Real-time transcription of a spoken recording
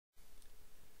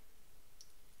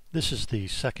This is the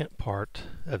second part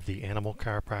of the Animal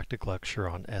Chiropractic lecture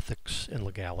on ethics and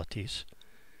legalities.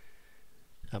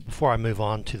 Before I move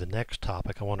on to the next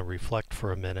topic, I want to reflect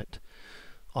for a minute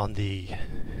on the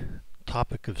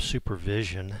topic of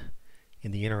supervision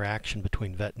in the interaction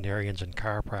between veterinarians and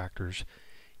chiropractors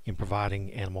in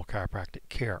providing animal chiropractic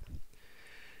care.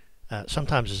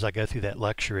 Sometimes as I go through that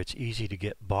lecture, it's easy to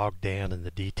get bogged down in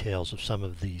the details of some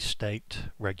of the state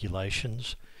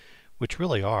regulations, which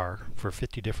really are, for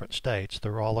 50 different states,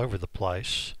 they're all over the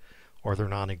place or they're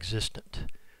non-existent.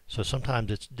 So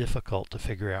sometimes it's difficult to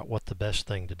figure out what the best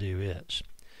thing to do is.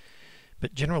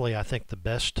 But generally I think the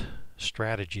best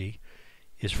strategy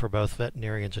is for both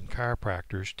veterinarians and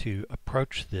chiropractors to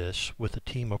approach this with a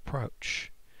team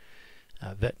approach.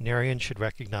 Veterinarians should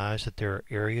recognize that there are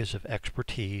areas of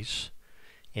expertise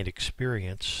and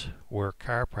experience where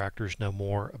chiropractors know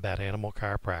more about animal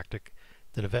chiropractic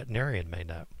than a veterinarian may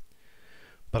know.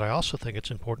 But I also think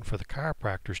it's important for the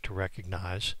chiropractors to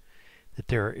recognize that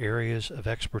there are areas of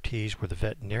expertise where the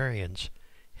veterinarians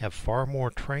have far more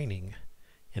training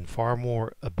and far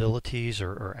more abilities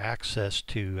or access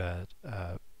to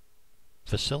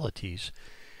facilities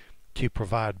to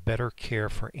provide better care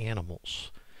for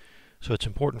animals. So it's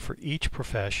important for each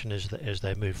profession as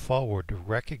they move forward to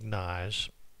recognize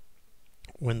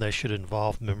when they should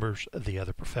involve members of the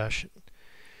other profession.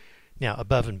 Now,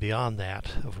 above and beyond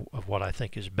that, of what I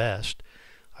think is best,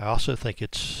 I also think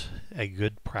it's a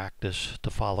good practice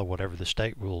to follow whatever the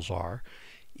state rules are,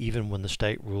 even when the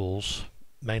state rules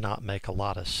may not make a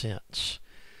lot of sense.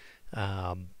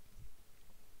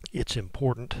 It's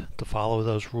important to follow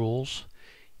those rules,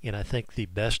 and I think the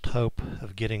best hope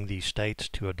of getting these states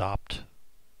to adopt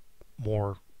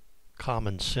more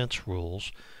common sense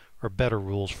rules or better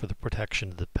rules for the protection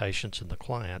of the patients and the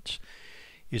clients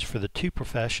is for the two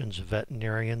professions of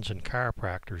veterinarians and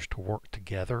chiropractors to work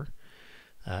together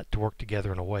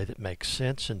in a way that makes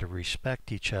sense and to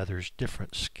respect each other's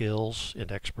different skills and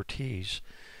expertise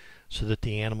so that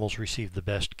the animals receive the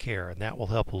best care. And that will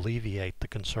help alleviate the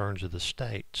concerns of the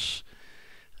states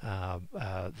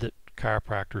that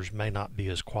chiropractors may not be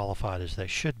as qualified as they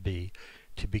should be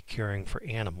to be caring for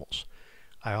animals.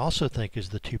 I also think as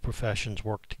the two professions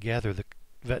work together, the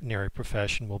veterinary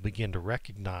profession will begin to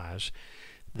recognize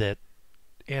that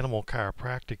animal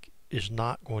chiropractic is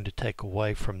not going to take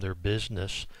away from their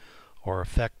business or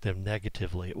affect them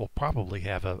negatively. It will probably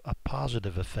have a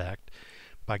positive effect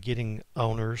by getting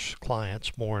owners,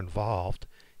 clients more involved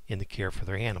in the care for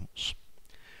their animals.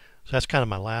 So that's kind of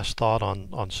my last thought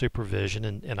on supervision,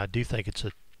 and I do think it's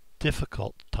a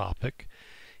difficult topic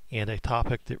and a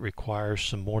topic that requires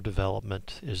some more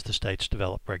development as the states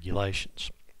develop regulations.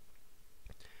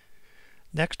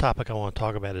 Next topic I want to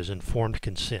talk about is informed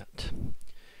consent.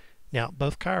 Now,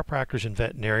 both chiropractors and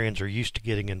veterinarians are used to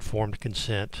getting informed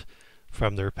consent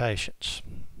from their patients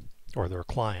or their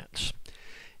clients.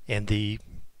 And the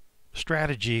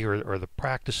strategy or the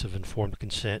practice of informed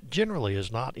consent generally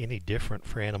is not any different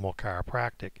for animal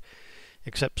chiropractic,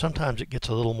 except sometimes it gets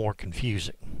a little more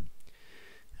confusing.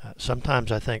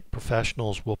 Sometimes I think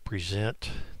professionals will present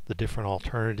the different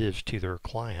alternatives to their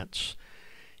clients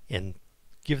and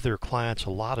give their clients a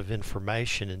lot of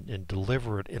information and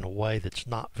deliver it in a way that's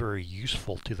not very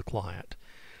useful to the client.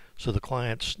 So the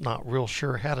client's not real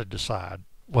sure how to decide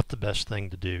what the best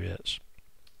thing to do is.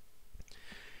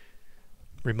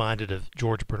 Reminded of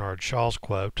George Bernard Shaw's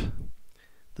quote,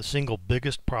 "The single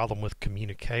biggest problem with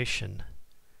communication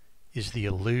is the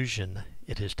illusion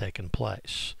it has taken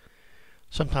place."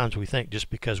 Sometimes we think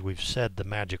just because we've said the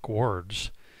magic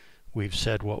words, we've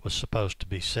said what was supposed to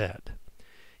be said.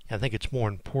 I think it's more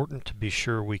important to be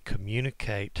sure we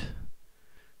communicate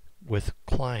with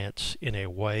clients in a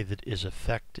way that is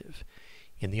effective.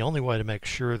 And the only way to make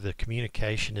sure the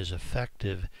communication is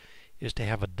effective is to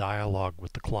have a dialogue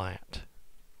with the client.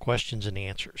 Questions and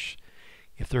answers.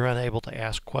 If they're unable to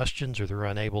ask questions or they're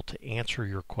unable to answer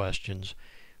your questions,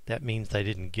 that means they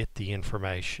didn't get the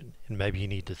information, and maybe you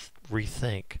need to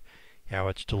rethink how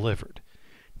it's delivered.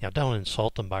 Now, don't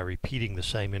insult them by repeating the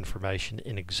same information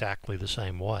in exactly the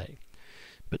same way,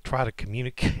 but try to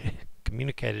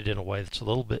communicate it in a way that's a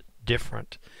little bit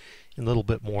different and a little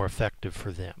bit more effective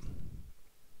for them.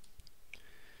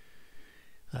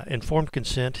 Informed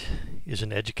consent is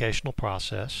an educational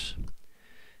process.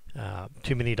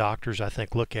 Too many doctors, I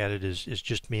think, look at it as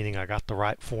just meaning I got the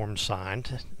right form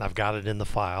signed, I've got it in the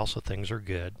file, so things are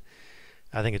good.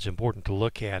 I think it's important to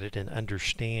look at it and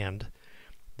understand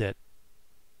that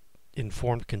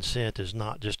informed consent is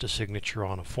not just a signature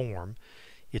on a form.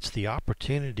 It's the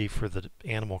opportunity for the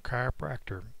animal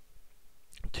chiropractor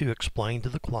to explain to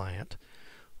the client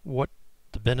what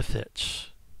the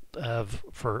benefits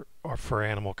for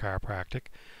animal chiropractic,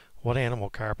 what animal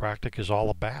chiropractic is all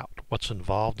about, what's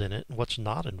involved in it and what's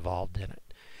not involved in it.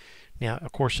 Now,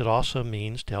 of course, it also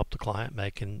means to help the client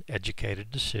make an educated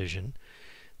decision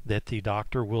that the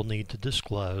doctor will need to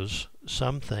disclose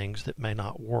some things that may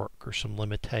not work or some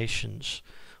limitations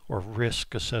or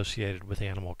risk associated with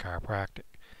animal chiropractic.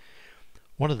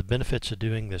 One of the benefits of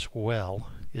doing this well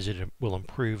is it will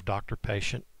improve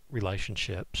doctor-patient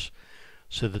relationships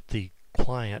so that the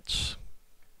clients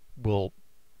will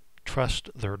trust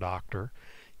their doctor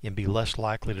and be less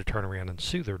likely to turn around and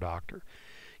sue their doctor.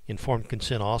 Informed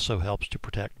consent also helps to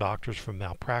protect doctors from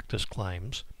malpractice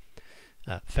claims.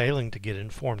 Failing to get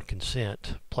informed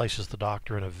consent places the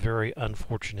doctor in a very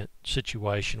unfortunate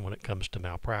situation when it comes to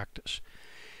malpractice.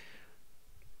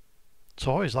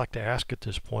 So I always like to ask at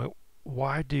this point,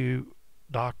 why do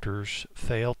doctors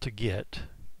fail to get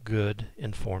good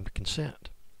informed consent?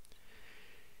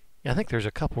 I think there's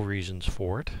a couple reasons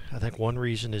for it. I think one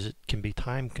reason is it can be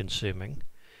time consuming.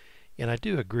 And I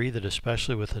do agree that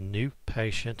especially with a new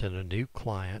patient and a new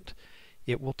client,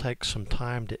 it will take some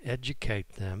time to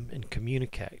educate them and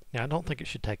communicate. Now, I don't think it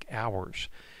should take hours,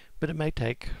 but it may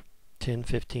take 10,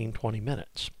 15, 20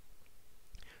 minutes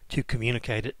to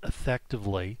communicate it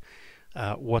effectively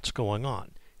what's going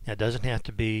on. Now, it doesn't have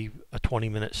to be a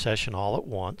 20-minute session all at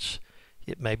once.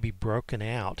 It may be broken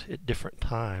out at different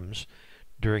times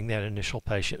during that initial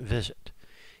patient visit.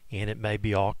 And it may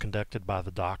be all conducted by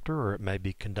the doctor, or it may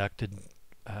be conducted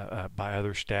by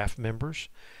other staff members.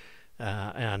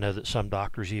 And I know that some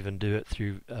doctors even do it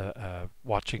through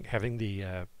having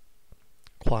the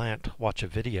client watch a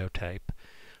videotape,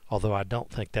 although I don't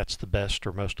think that's the best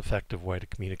or most effective way to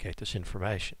communicate this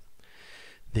information.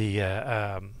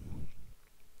 The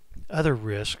other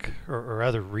risk or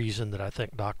other reason that I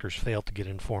think doctors fail to get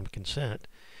informed consent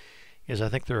is I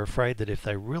think they're afraid that if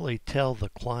they really tell the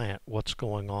client what's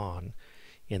going on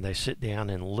and they sit down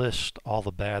and list all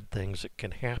the bad things that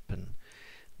can happen,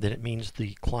 then it means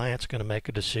the client's going to make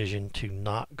a decision to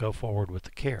not go forward with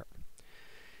the care.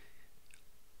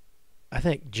 I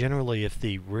think generally if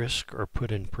the risks are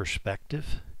put in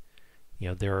perspective,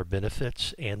 there are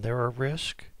benefits and there are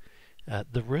risks.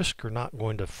 The risks are not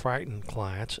going to frighten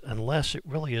clients unless it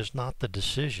really is not the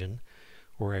decision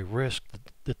or a risk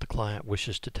that the client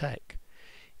wishes to take.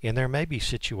 And there may be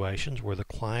situations where the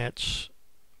client's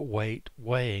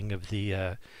weighing of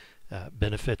the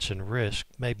benefits and risk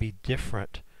may be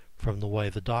different from the way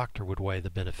the doctor would weigh the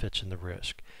benefits and the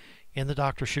risk. And the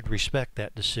doctor should respect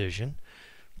that decision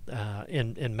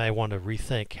and may want to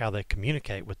rethink how they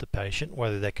communicate with the patient,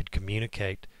 whether they could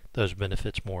communicate those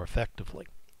benefits more effectively.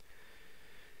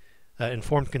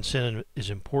 Informed consent is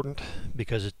important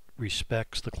because it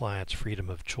respects the client's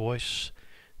freedom of choice.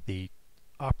 The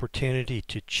opportunity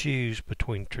to choose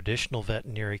between traditional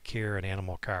veterinary care and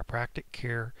animal chiropractic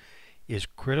care is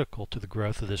critical to the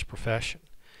growth of this profession.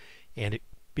 And it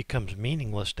becomes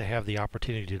meaningless to have the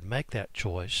opportunity to make that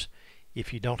choice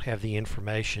if you don't have the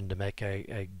information to make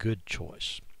a good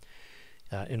choice.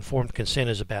 Informed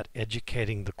consent is about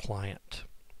educating the client.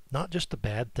 Not just the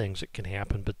bad things that can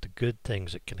happen, but the good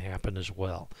things that can happen as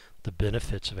well, the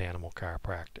benefits of animal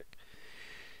chiropractic.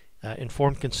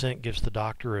 Informed consent gives the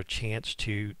doctor a chance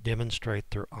to demonstrate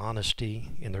their honesty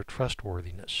and their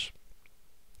trustworthiness.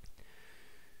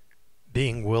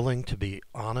 Being willing to be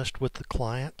honest with the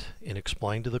client and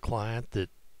explain to the client that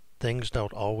things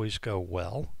don't always go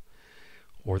well,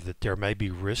 or that there may be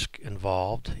risk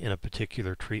involved in a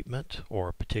particular treatment or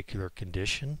a particular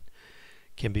condition,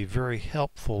 can be very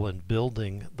helpful in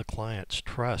building the client's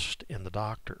trust in the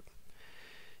doctor.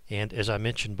 And as I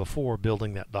mentioned before,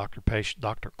 building that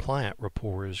doctor-client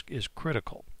rapport is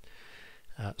critical.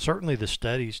 Certainly the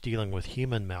studies dealing with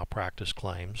human malpractice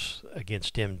claims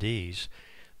against MDs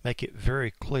make it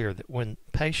very clear that when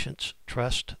patients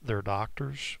trust their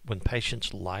doctors, when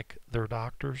patients like their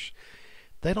doctors,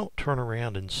 they don't turn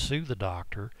around and sue the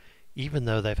doctor even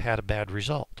though they've had a bad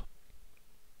result.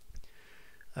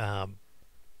 On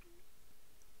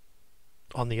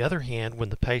the other hand, when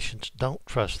the patients don't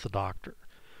trust the doctor,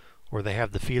 or they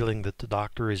have the feeling that the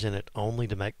doctor is in it only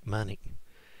to make money,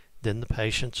 then the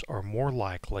patients are more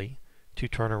likely to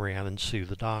turn around and sue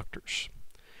the doctors.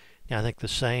 Now, I think the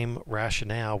same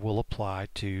rationale will apply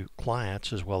to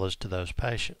clients as well as to those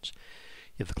patients.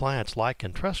 If the clients like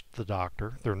and trust the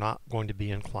doctor, they're not going to be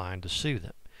inclined to sue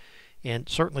them. And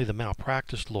certainly the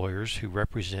malpractice lawyers who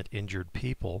represent injured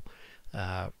people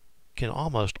can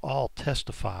almost all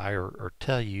testify or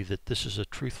tell you that this is a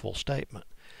truthful statement.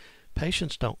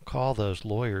 Patients don't call those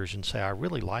lawyers and say, I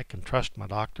really like and trust my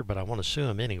doctor, but I want to sue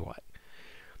him anyway.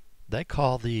 They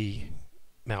call the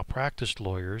malpractice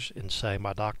lawyers and say,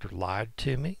 my doctor lied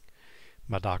to me,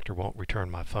 my doctor won't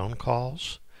return my phone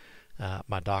calls,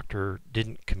 my doctor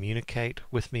didn't communicate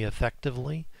with me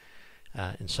effectively,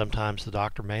 and sometimes the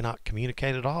doctor may not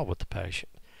communicate at all with the patient.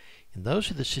 And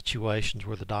those are the situations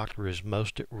where the doctor is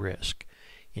most at risk.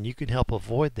 And you can help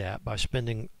avoid that by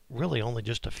spending really only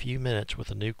just a few minutes with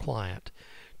a new client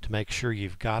to make sure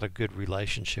you've got a good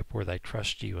relationship where they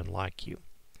trust you and like you.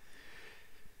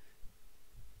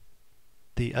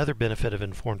 The other benefit of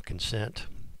informed consent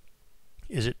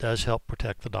is it does help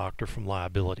protect the doctor from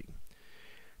liability.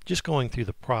 Just going through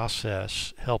the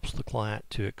process helps the client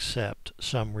to accept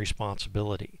some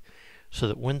responsibility so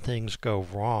that when things go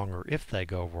wrong, or if they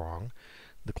go wrong,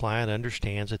 the client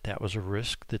understands that that was a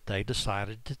risk that they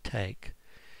decided to take,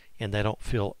 and they don't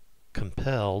feel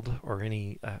compelled or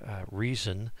any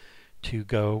reason to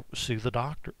go sue the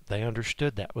doctor. They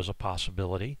understood that was a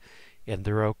possibility, and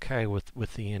they're okay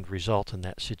with the end result in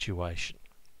that situation.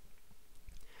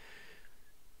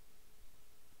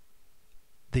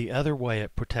 The other way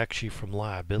it protects you from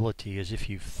liability is if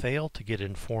you fail to get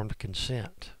informed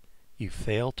consent, you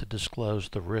fail to disclose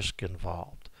the risk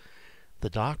involved. The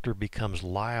doctor becomes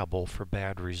liable for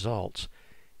bad results,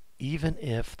 even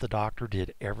if the doctor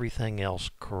did everything else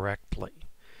correctly.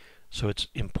 So it's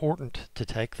important to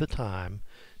take the time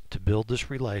to build this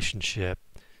relationship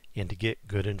and to get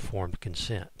good informed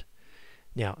consent.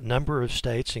 Now, a number of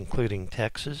states, including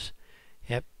Texas,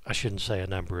 I shouldn't say a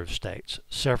number of states,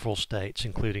 several states,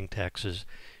 including Texas,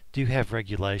 do have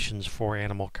regulations for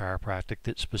animal chiropractic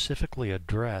that specifically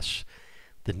address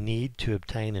the need to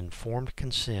obtain informed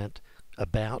consent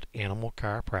about animal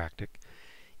chiropractic,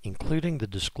 including the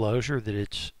disclosure that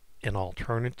it's an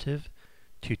alternative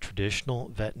to traditional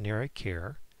veterinary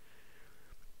care,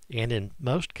 and in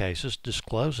most cases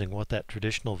disclosing what that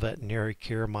traditional veterinary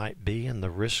care might be and the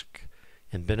risk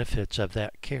and benefits of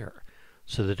that care,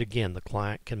 so that again the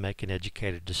client can make an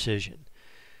educated decision.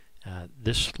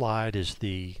 This slide is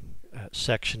the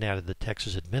section out of the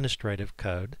Texas Administrative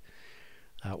Code.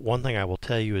 One thing I will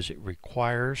tell you is it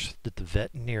requires that the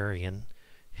veterinarian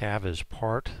have as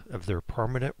part of their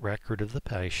permanent record of the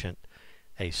patient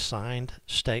a signed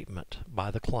statement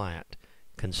by the client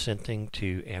consenting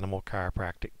to animal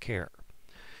chiropractic care.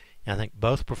 And I think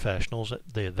both professionals,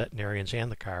 the veterinarians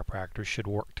and the chiropractors, should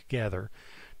work together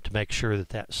to make sure that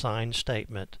that signed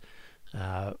statement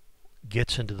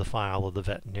gets into the file of the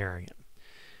veterinarian.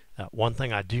 One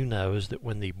thing I do know is that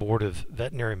when the Board of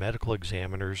Veterinary Medical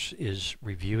Examiners is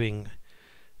reviewing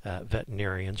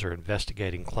veterinarians or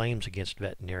investigating claims against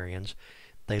veterinarians,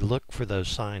 they look for those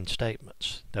signed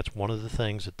statements. That's one of the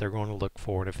things that they're going to look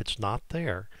for, and if it's not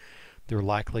there, they're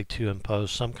likely to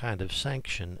impose some kind of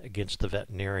sanction against the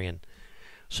veterinarian.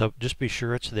 So just be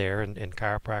sure it's there, and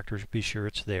chiropractors, be sure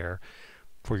it's there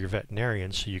for your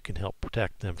veterinarians so you can help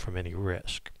protect them from any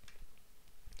risk.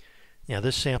 Now,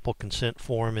 this sample consent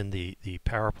form in the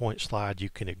PowerPoint slide you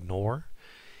can ignore.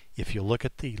 If you look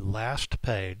at the last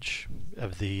page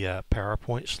of the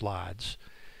PowerPoint slides,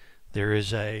 there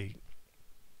is a,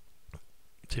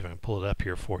 let's see if I can pull it up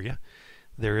here for you,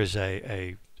 there is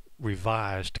a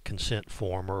revised consent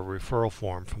form or a referral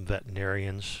form from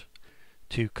veterinarians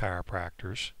to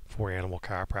chiropractors for animal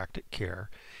chiropractic care,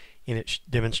 and it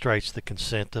demonstrates the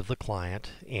consent of the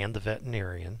client and the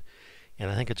veterinarian. And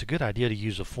I think it's a good idea to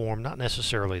use a form, not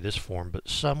necessarily this form, but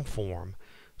some form,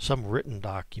 some written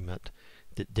document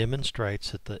that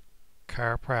demonstrates that the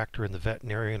chiropractor and the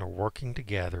veterinarian are working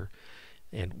together,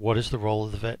 and what is the role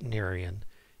of the veterinarian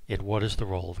and what is the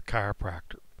role of the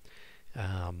chiropractor.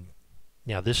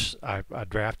 Now this I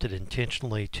drafted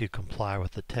intentionally to comply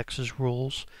with the Texas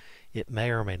rules. It may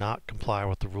or may not comply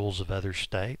with the rules of other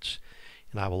states,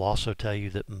 and I will also tell you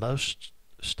that most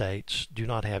states do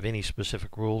not have any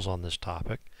specific rules on this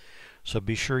topic, so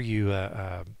be sure you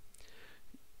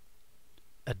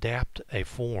adapt a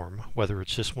form, whether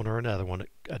it's this one or another one,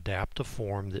 adapt a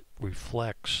form that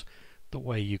reflects the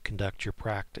way you conduct your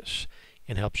practice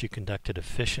and helps you conduct it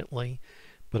efficiently,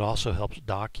 but also helps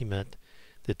document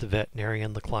that the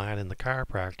veterinarian, the client, and the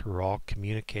chiropractor are all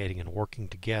communicating and working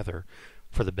together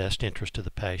for the best interest of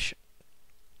the patient.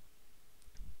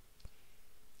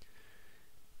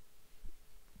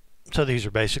 So these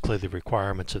are basically the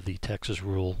requirements of the Texas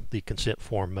rule. The consent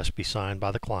form must be signed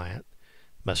by the client,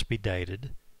 must be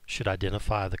dated, should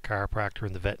identify the chiropractor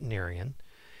and the veterinarian.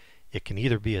 It can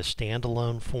either be a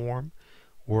standalone form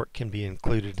or it can be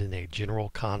included in a general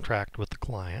contract with the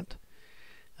client.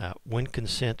 When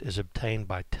consent is obtained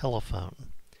by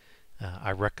telephone,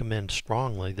 I recommend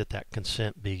strongly that that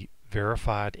consent be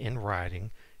verified in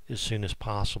writing as soon as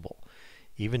possible.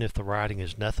 Even if the writing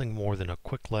is nothing more than a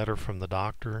quick letter from the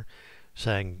doctor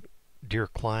saying, "Dear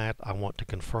client, I want to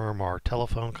confirm our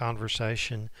telephone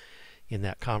conversation. In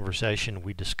that conversation,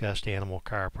 we discussed animal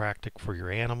chiropractic for your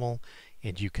animal,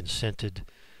 and you consented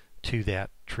to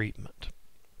that treatment."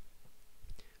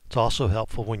 It's also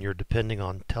helpful when you're depending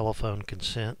on telephone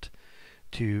consent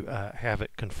to have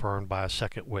it confirmed by a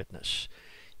second witness.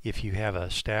 If you have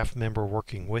a staff member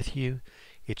working with you,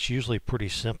 it's usually pretty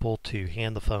simple to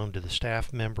hand the phone to the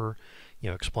staff member,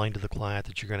 explain to the client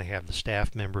that you're going to have the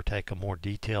staff member take a more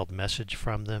detailed message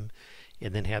from them,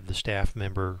 and then have the staff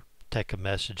member take a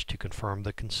message to confirm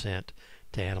the consent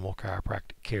to animal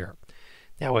chiropractic care.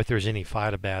 Now, if there's any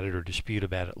fight about it or dispute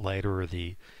about it later, or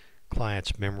the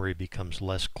client's memory becomes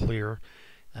less clear,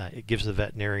 it gives the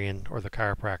veterinarian or the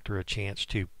chiropractor a chance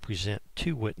to present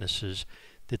two witnesses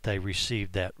that they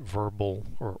received that verbal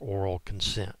or oral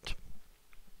consent.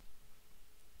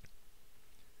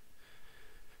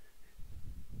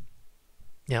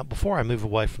 Now, before I move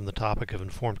away from the topic of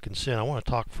informed consent, I want to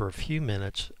talk for a few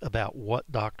minutes about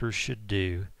what doctors should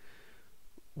do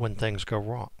when things go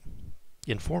wrong.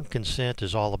 Informed consent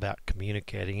is all about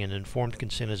communicating, and informed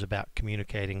consent is about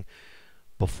communicating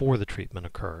before the treatment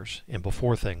occurs and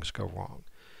before things go wrong.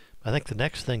 I think the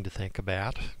next thing to think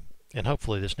about, and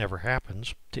hopefully this never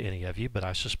happens to any of you, but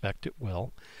I suspect it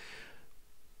will,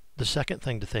 the second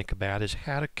thing to think about is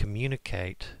how to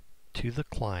communicate to the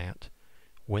client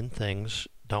when things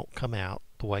don't come out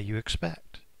the way you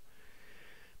expect.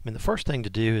 The first thing to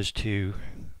do is to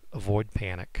avoid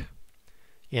panic.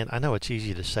 And I know it's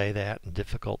easy to say that and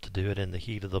difficult to do it in the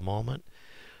heat of the moment,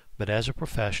 but as a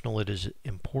professional, it is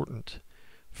important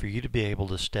for you to be able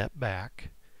to step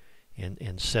back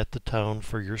and set the tone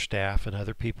for your staff and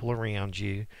other people around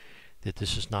you that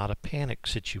this is not a panic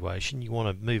situation. You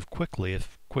want to move quickly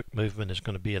if quick movement is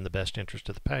going to be in the best interest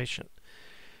of the patient.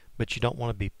 But you don't want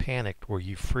to be panicked where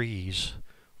you freeze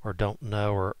or don't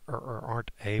know or aren't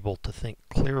able to think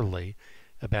clearly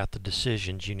about the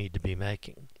decisions you need to be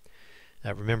making.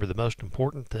 Remember, the most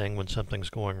important thing when something's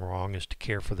going wrong is to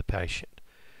care for the patient.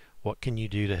 What can you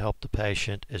do to help the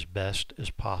patient as best as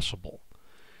possible?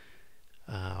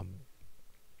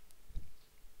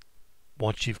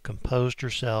 Once you've composed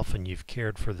yourself and you've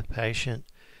cared for the patient,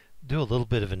 do a little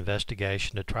bit of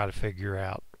investigation to try to figure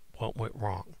out what went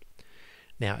wrong.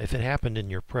 Now, if it happened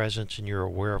in your presence and you're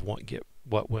aware of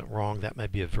what went wrong, that may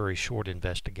be a very short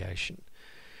investigation.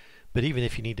 But even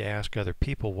if you need to ask other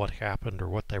people what happened or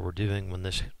what they were doing when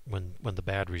the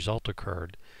bad result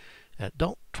occurred,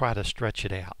 don't try to stretch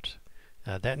it out.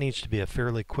 That needs to be a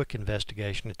fairly quick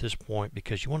investigation at this point,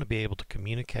 because you want to be able to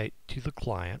communicate to the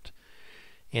client.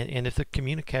 And if the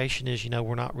communication is,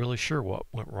 we're not really sure what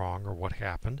went wrong or what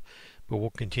happened, but we'll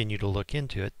continue to look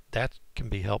into it, that can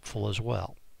be helpful as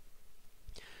well.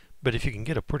 But if you can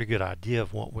get a pretty good idea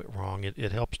of what went wrong,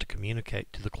 it helps to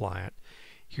communicate to the client,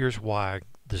 here's why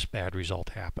this bad result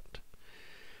happened.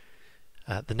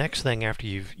 The next thing after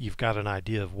you've got an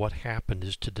idea of what happened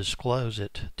is to disclose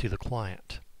it to the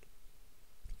client.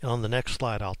 And on the next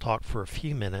slide, I'll talk for a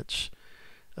few minutes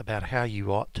about how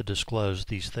you ought to disclose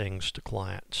these things to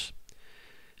clients.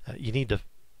 You need to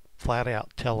flat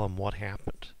out tell them what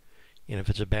happened. And if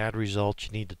it's a bad result,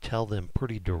 you need to tell them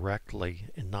pretty directly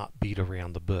and not beat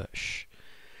around the bush.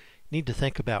 You need to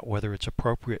think about whether it's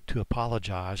appropriate to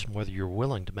apologize and whether you're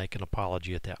willing to make an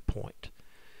apology at that point.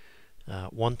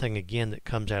 One thing, again, that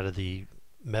comes out of the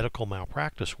medical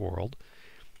malpractice world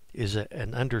is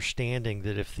an understanding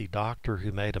that if the doctor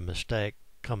who made a mistake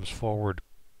comes forward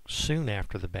soon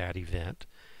after the bad event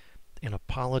and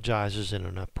apologizes in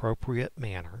an appropriate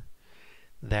manner,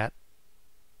 that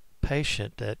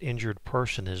patient, that injured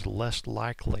person, is less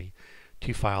likely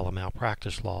to file a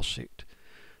malpractice lawsuit.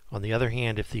 On the other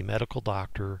hand, if the medical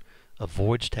doctor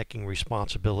avoids taking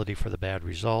responsibility for the bad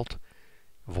result,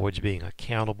 avoids being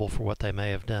accountable for what they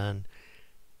may have done,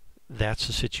 that's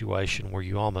a situation where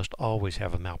you almost always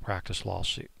have a malpractice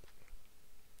lawsuit.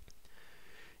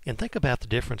 And think about the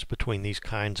difference between these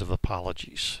kinds of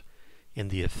apologies and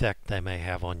the effect they may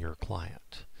have on your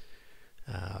client.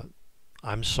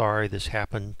 I'm sorry this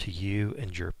happened to you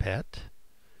and your pet.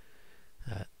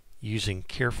 Using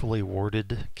carefully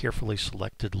worded, carefully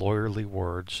selected lawyerly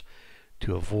words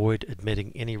to avoid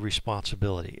admitting any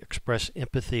responsibility. Express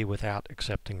empathy without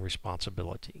accepting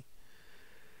responsibility.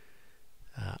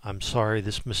 I'm sorry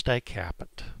this mistake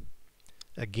happened.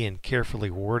 Again, carefully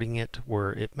wording it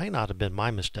where it may not have been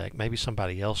my mistake. Maybe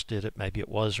somebody else did it. Maybe it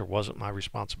was or wasn't my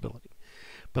responsibility.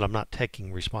 But I'm not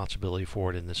taking responsibility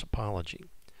for it in this apology.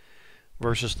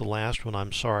 Versus the last one,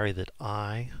 I'm sorry that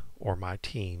I or my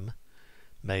team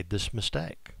made this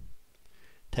mistake.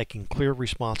 Taking clear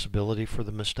responsibility for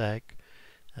the mistake,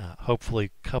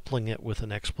 hopefully coupling it with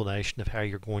an explanation of how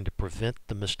you're going to prevent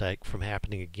the mistake from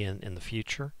happening again in the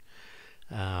future,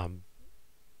 um,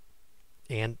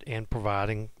 and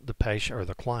providing the patient or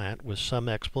the client with some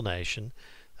explanation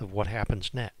of what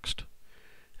happens next.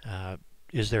 Uh,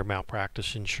 is there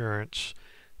malpractice insurance?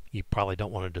 You probably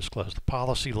don't want to disclose the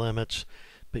policy limits,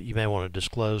 but you may want to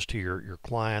disclose to your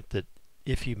client that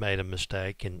if you made a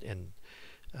mistake and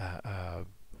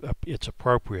it's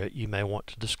appropriate, you may want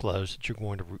to disclose that you're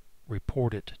going to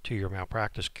report it to your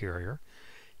malpractice carrier,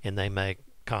 and they may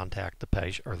contact the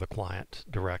patient or the client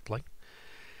directly.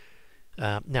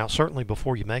 Now, certainly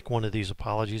before you make one of these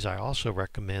apologies, I also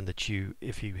recommend that you,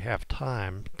 if you have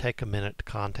time, take a minute to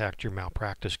contact your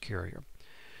malpractice carrier.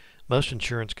 Most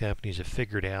insurance companies have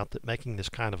figured out that making this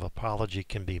kind of apology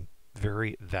can be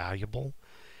very valuable,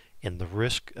 and the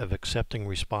risk of accepting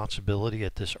responsibility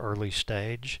at this early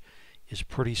stage is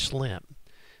pretty slim.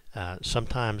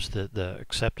 Sometimes the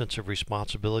acceptance of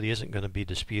responsibility isn't going to be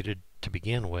disputed to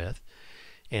begin with,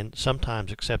 and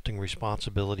sometimes accepting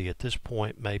responsibility at this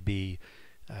point may be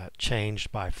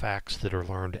changed by facts that are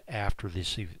learned after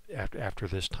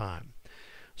this time.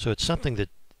 So it's something that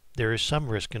there is some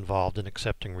risk involved in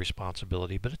accepting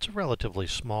responsibility, but it's a relatively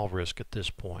small risk at this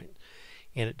point.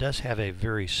 And it does have a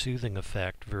very soothing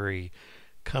effect, very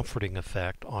comforting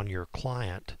effect on your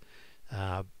client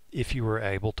if you were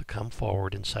able to come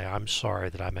forward and say, I'm sorry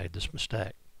that I made this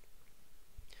mistake.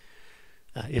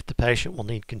 If the patient will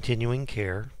need continuing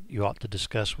care, you ought to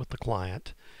discuss with the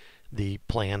client the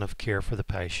plan of care for the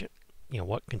patient.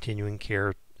 What continuing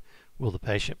care will the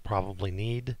patient probably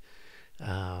need,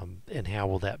 and how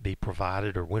will that be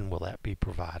provided, or when will that be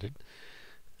provided.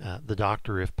 The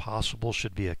doctor, if possible,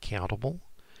 should be accountable.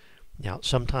 Now,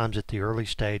 sometimes at the early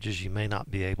stages you may not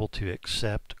be able to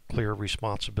accept clear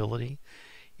responsibility,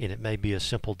 and it may be a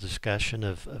simple discussion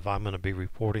of I'm going to be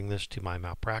reporting this to my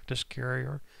malpractice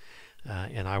carrier,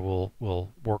 and I will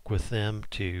work with them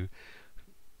to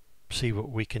see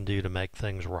what we can do to make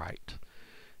things right,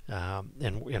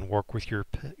 and work with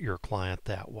your client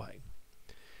that way.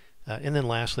 And then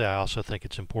lastly, I also think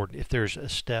it's important, if there's a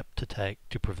step to take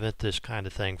to prevent this kind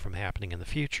of thing from happening in the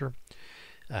future,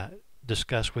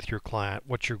 discuss with your client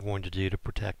what you're going to do to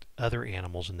protect other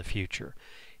animals in the future.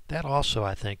 That also,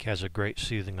 I think, has a great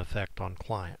soothing effect on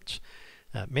clients.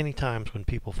 Many times when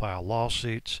people file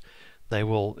lawsuits, they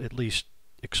will at least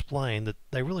explain that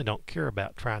they really don't care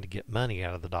about trying to get money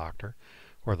out of the doctor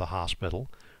or the hospital.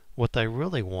 What they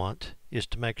really want is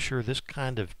to make sure this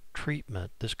kind of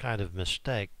treatment, this kind of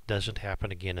mistake, doesn't happen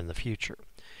again in the future.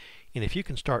 And if you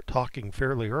can start talking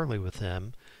fairly early with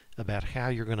them about how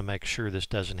you're going to make sure this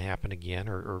doesn't happen again,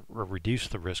 or reduce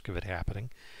the risk of it happening,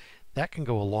 that can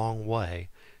go a long way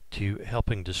to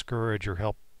helping discourage or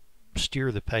help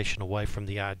steer the patient away from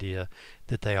the idea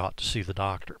that they ought to see the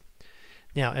doctor.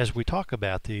 Now, as we talk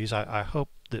about these, I hope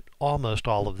that almost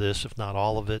all of this, if not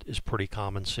all of it, is pretty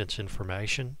common sense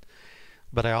information.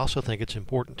 But I also think it's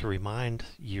important to remind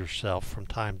yourself from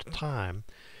time to time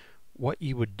what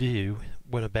you would do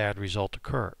when a bad result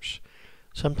occurs.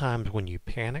 Sometimes when you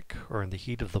panic or in the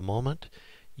heat of the moment,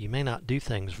 you may not do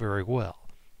things very well.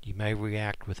 You may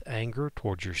react with anger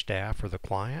towards your staff or the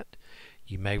client.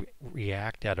 You may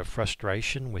react out of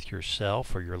frustration with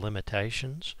yourself or your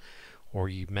limitations, or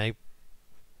you may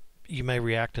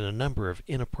react in a number of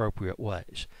inappropriate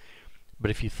ways.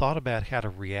 But if you thought about how to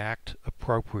react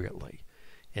appropriately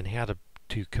and how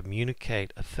to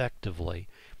communicate effectively,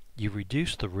 you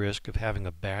reduce the risk of having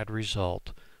a bad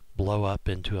result blow up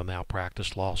into a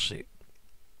malpractice lawsuit.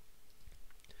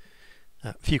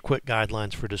 A few quick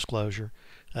guidelines for disclosure.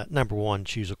 Number one,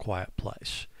 choose a quiet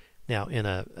place. Now, in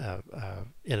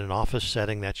an office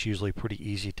setting, that's usually pretty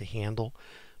easy to handle.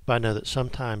 But I know that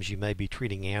sometimes you may be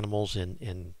treating animals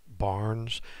in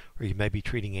barns, or you may be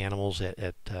treating animals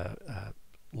at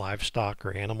livestock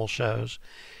or animal shows.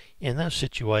 In those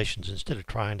situations, instead of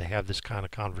trying to have this kind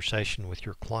of conversation with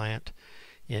your client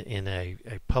in a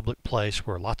public place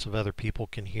where lots of other people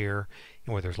can hear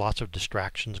and where there's lots of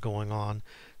distractions going on,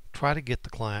 try to get the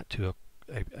client to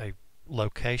a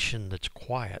location that's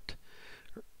quiet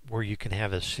where you can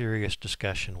have a serious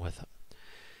discussion with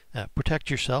them.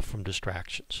 Protect yourself from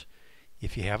distractions.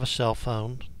 If you have a cell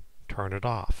phone, turn it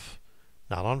off.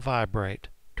 Not on vibrate,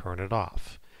 turn it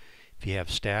off. If you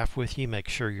have staff with you, make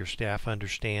sure your staff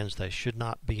understands they should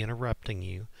not be interrupting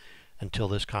you until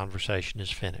this conversation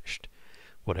is finished.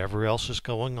 Whatever else is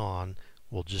going on,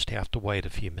 we'll just have to wait a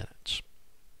few minutes.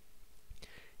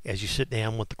 As you sit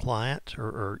down with the client,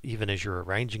 or even as you're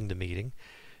arranging the meeting,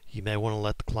 you may want to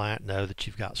let the client know that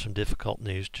you've got some difficult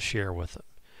news to share with them.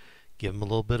 Give them a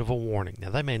little bit of a warning. Now,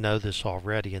 they may know this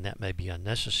already, and that may be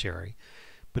unnecessary,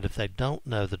 But if they don't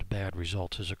know that a bad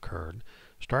result has occurred,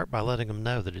 start by letting them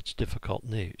know that it's difficult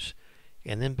news,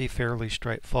 and then be fairly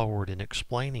straightforward in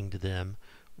explaining to them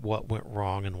what went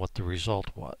wrong and what the result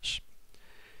was.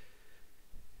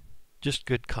 Just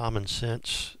good common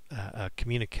sense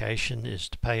communication is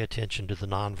to pay attention to the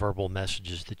nonverbal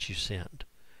messages that you send.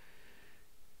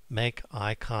 Make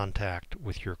eye contact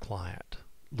with your client.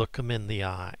 Look them in the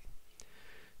eye.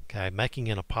 Okay, making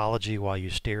an apology while you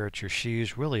stare at your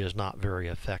shoes really is not very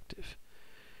effective.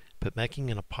 But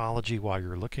making an apology while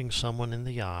you're looking someone in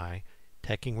the eye,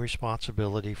 taking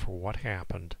responsibility for what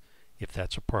happened, if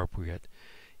that's appropriate,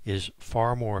 is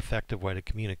far more effective way to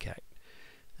communicate.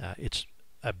 It's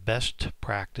a best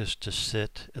practice to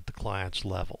sit at the client's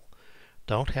level.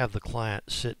 Don't have the client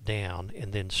sit down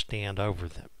and then stand over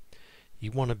them.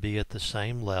 You want to be at the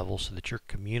same level so that you're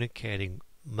communicating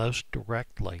most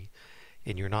directly,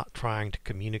 and you're not trying to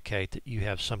communicate that you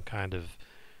have some kind of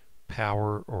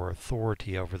power or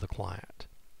authority over the client.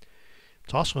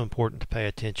 It's also important to pay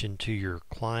attention to your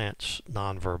client's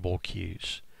nonverbal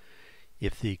cues.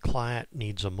 If the client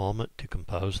needs a moment to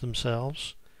compose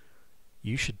themselves,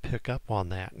 you should pick up on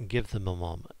that and give them a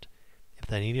moment. If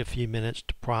they need a few minutes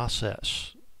to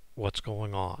process what's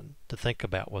going on, to think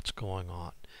about what's going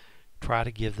on, try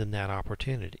to give them that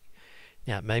opportunity.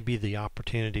 Now, it may be the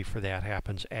opportunity for that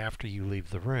happens after you leave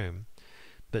the room,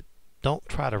 but don't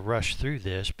try to rush through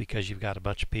this because you've got a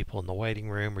bunch of people in the waiting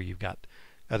room or you've got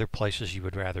other places you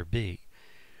would rather be.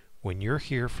 When you're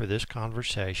here for this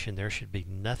conversation, there should be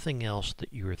nothing else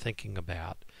that you are thinking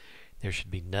about. There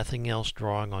should be nothing else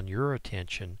drawing on your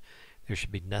attention. There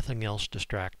should be nothing else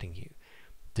distracting you.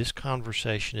 This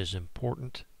conversation is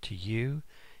important to you.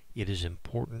 It is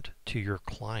important to your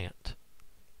client.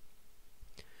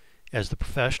 As the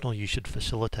professional, you should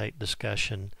facilitate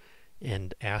discussion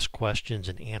and ask questions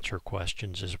and answer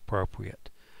questions as appropriate.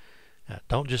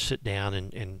 Don't just sit down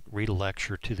and read a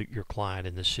lecture to your client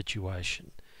in this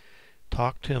situation.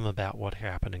 Talk to them about what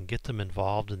happened and get them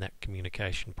involved in that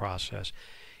communication process.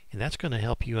 And that's going to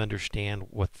help you understand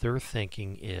what their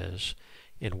thinking is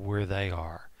and where they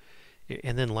are.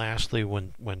 And then lastly,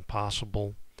 when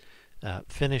possible,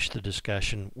 finish the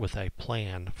discussion with a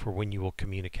plan for when you will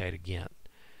communicate again.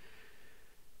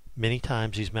 Many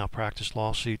times these malpractice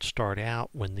lawsuits start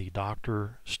out when the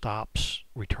doctor stops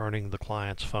returning the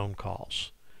client's phone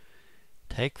calls.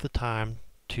 Take the time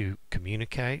to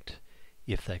communicate.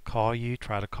 If they call you,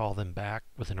 try to call them back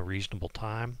within a reasonable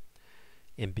time.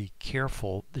 And be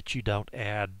careful that you don't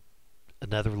add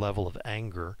another level of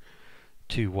anger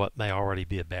to what may already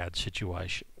be a bad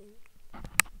situation.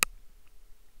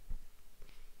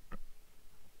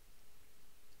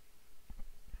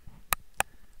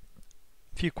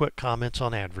 A few quick comments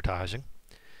on advertising.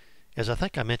 As I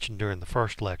think I mentioned during the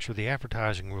first lecture, the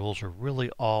advertising rules are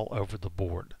really all over the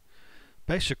board.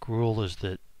 Basic rule is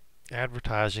that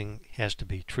advertising has to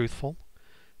be truthful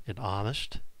and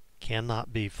honest,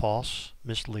 cannot be false,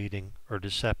 misleading, or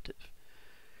deceptive.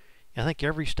 I think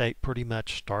every state pretty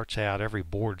much starts out, every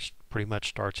board pretty much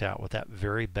starts out with that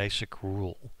very basic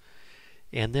rule.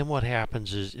 And then what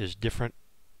happens is different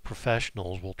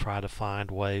professionals will try to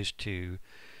find ways to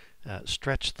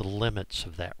stretch the limits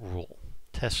of that rule,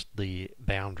 test the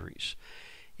boundaries.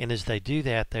 And as they do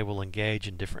that, they will engage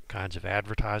in different kinds of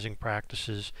advertising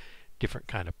practices, different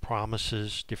kind of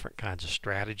promises, different kinds of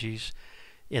strategies.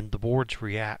 And the boards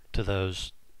react to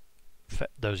those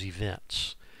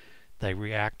events. They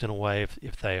react in a way,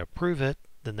 if they approve it,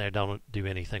 then they don't do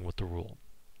anything with the rule.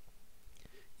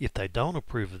 If they don't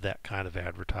approve of that kind of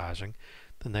advertising,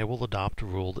 then they will adopt a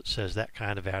rule that says that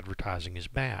kind of advertising is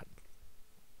bad.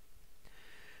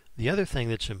 The other thing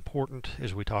that's important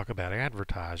as we talk about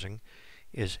advertising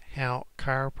is how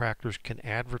chiropractors can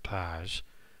advertise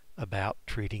about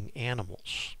treating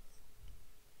animals.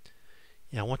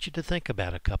 Now, I want you to think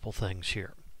about a couple things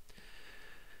here.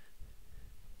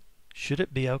 Should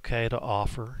it be okay to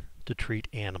offer to treat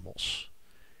animals?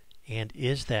 And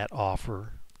is that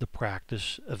offer the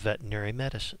practice of veterinary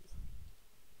medicine?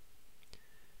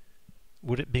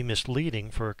 Would it be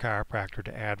misleading for a chiropractor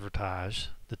to advertise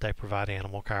that they provide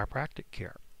animal chiropractic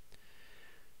care?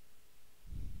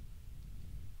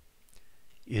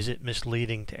 Is it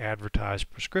misleading to advertise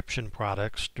prescription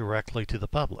products directly to the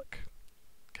public?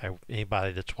 Okay,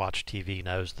 anybody that's watched TV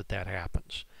knows that that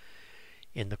happens.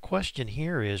 And the question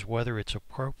here is whether it's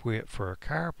appropriate for a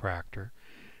chiropractor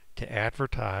to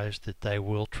advertise that they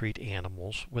will treat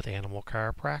animals with animal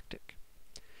chiropractic.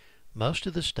 Most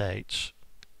of the states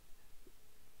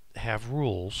have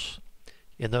rules,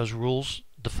 and those rules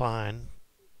define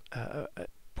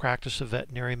practice of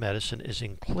veterinary medicine as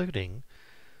including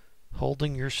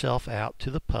holding yourself out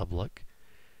to the public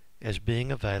as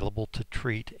being available to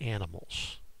treat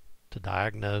animals, to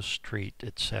diagnose, treat,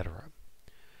 etc.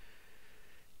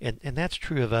 And that's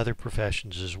true of other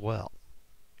professions as well.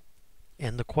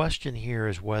 And the question here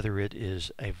is whether it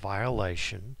is a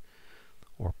violation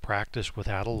or practice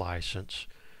without a license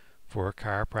for a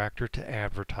chiropractor to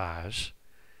advertise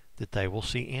that they will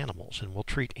see animals and will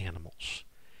treat animals.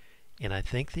 And I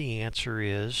think the answer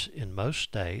is, in most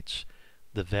states,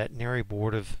 the Veterinary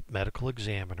Board of Medical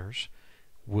Examiners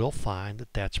will find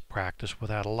that that's practice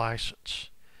without a license.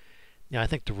 Now, I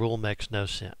think the rule makes no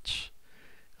sense.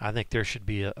 I think there should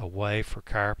be a way for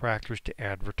chiropractors to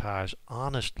advertise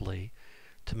honestly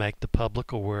to make the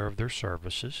public aware of their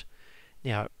services.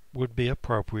 Now, it would be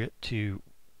appropriate to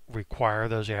require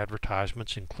those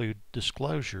advertisements include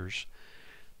disclosures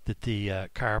that the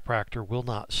chiropractor will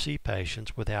not see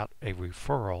patients without a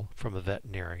referral from a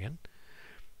veterinarian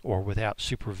or without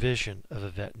supervision of a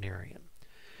veterinarian.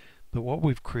 But what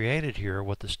we've created here,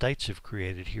 what the states have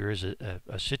created here, is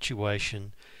a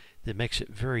situation that makes it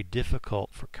very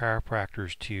difficult for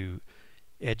chiropractors to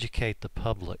educate the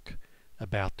public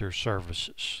about their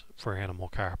services for animal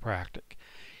chiropractic.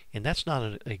 And that's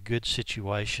not a good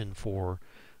situation for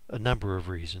a number of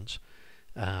reasons.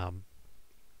 And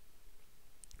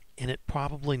it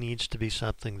probably needs to be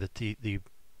something that the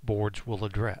boards will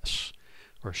address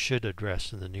or should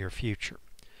address in the near future.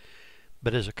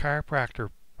 But as a chiropractor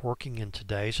working in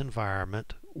today's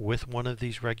environment with one of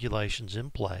these regulations in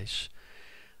place,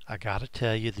 I got to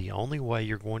tell you, the only way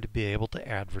you're going to be able to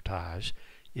advertise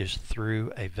is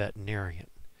through a veterinarian.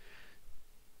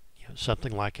 You know,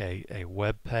 something like a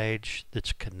web page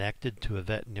that's connected to a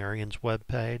veterinarian's web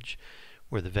page,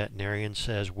 where the veterinarian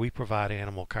says, we provide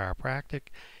animal chiropractic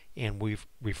and we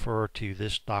refer to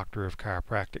this doctor of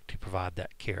chiropractic to provide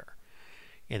that care.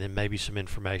 And then maybe some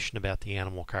information about the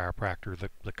animal chiropractor,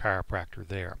 the chiropractor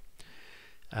there.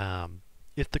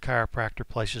 If the chiropractor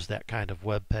places that kind of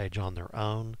web page on their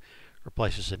own, or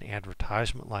places an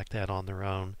advertisement like that on their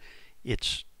own,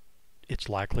 it's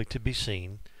likely to be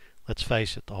seen. Let's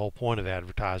face it, the whole point of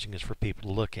advertising is for people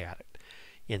to look at it.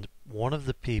 And one of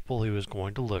the people who is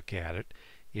going to look at it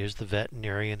is the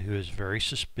veterinarian, who is very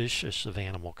suspicious of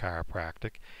animal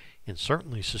chiropractic and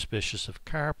certainly suspicious of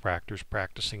chiropractors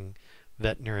practicing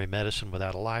veterinary medicine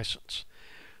without a license.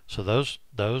 So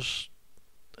those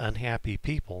unhappy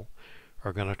people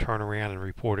are going to turn around and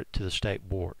report it to the state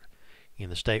board.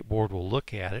 And the state board will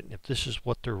look at it, and if this is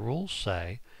what their rules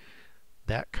say,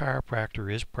 that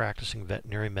chiropractor is practicing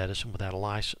veterinary medicine without a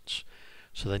license.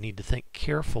 So they need to think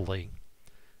carefully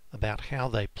about how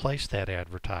they place that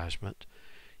advertisement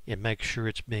and make sure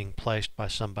it's being placed by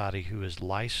somebody who is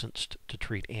licensed to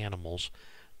treat animals,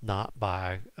 not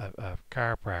by a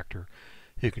chiropractor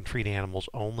who can treat animals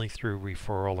only through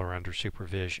referral or under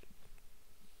supervision.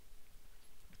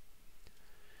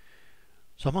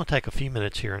 So I'm going to take a few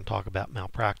minutes here and talk about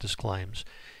malpractice claims.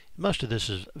 Most of this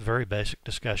is a very basic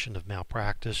discussion of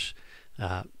malpractice.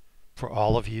 For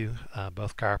all of you,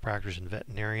 both chiropractors and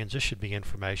veterinarians, this should be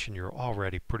information you're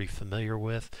already pretty familiar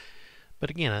with. But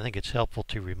again, I think it's helpful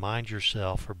to remind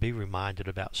yourself or be reminded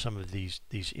about some of these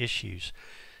issues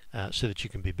so that you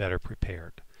can be better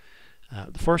prepared.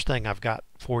 The first thing I've got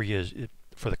for you, is,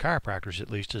 for the chiropractors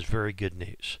at least, is very good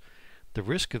news. The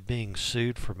risk of being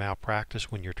sued for malpractice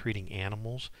when you're treating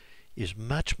animals is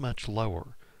much, much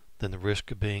lower than the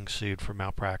risk of being sued for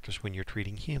malpractice when you're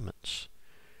treating humans.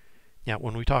 Now,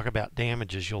 when we talk about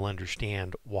damages, you'll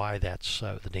understand why that's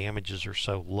so. The damages are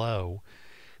so low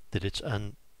that it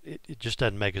just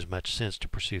doesn't make as much sense to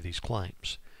pursue these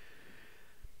claims.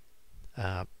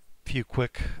 Few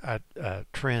quick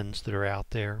trends that are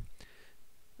out there.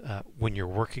 When you're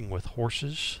working with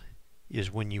horses is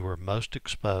when you are most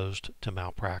exposed to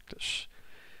malpractice.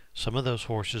 Some of those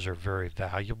horses are very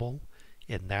valuable,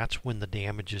 and that's when the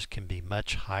damages can be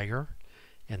much higher,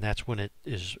 and that's when it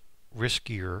is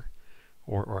riskier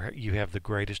or you have the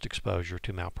greatest exposure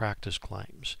to malpractice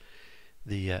claims.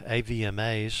 The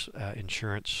AVMA's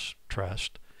insurance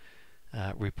trust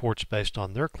reports based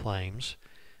on their claims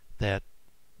that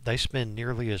they spend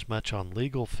nearly as much on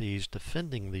legal fees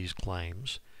defending these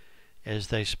claims as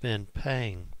they spend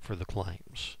paying for the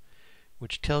claims,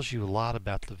 which tells you a lot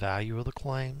about the value of the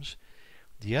claims.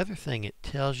 The other thing it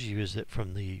tells you is that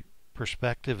from the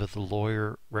perspective of the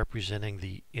lawyer representing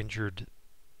the injured,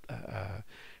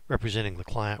 representing the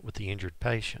client with the injured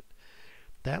patient,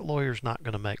 that lawyer's not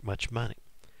going to make much money.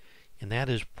 And that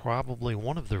is probably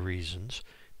one of the reasons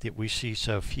that we see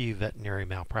so few veterinary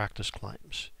malpractice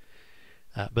claims.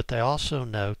 But they also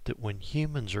note that when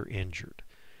humans are injured,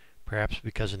 perhaps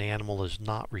because an animal is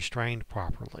not restrained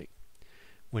properly,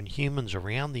 when humans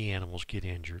around the animals get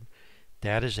injured,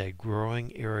 That is a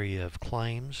growing area of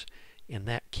claims, and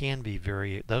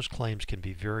those claims can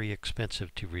be very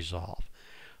expensive to resolve.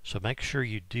 So make sure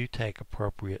you do take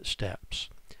appropriate steps.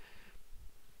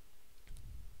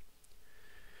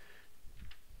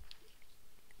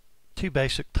 Two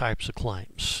basic types of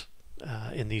claims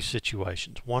in these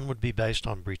situations. One would be based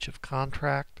on breach of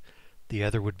contract, the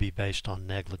other would be based on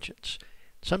negligence.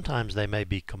 Sometimes they may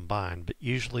be combined, but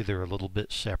usually they're a little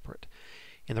bit separate.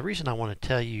 And the reason I want to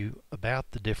tell you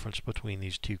about the difference between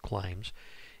these two claims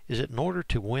is that in order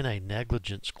to win a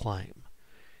negligence claim,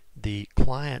 the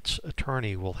client's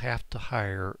attorney will have to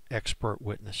hire expert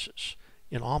witnesses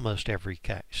in almost every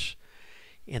case.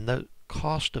 And the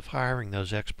cost of hiring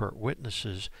those expert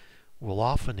witnesses will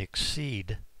often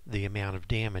exceed the amount of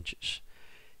damages.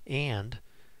 And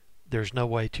there's no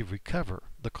way to recover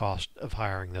the cost of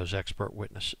hiring those expert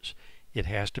witnesses. It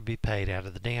has to be paid out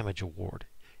of the damage award,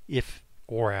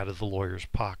 or out of the lawyer's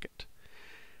pocket.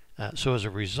 So as a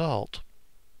result,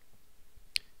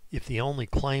 if the only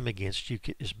claim against you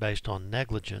is based on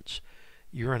negligence,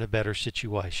 you're in a better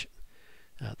situation.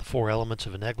 The four elements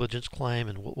of a negligence claim,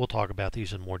 and we'll talk about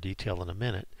these in more detail in a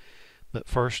minute. But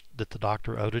first, that the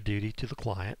doctor owed a duty to the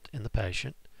client and the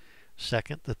patient.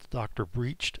 Second, that the doctor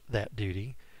breached that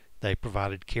duty. They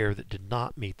provided care that did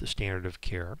not meet the standard of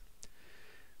care.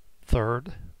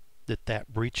 Third,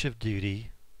 that breach of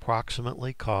duty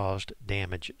proximately caused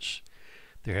damages.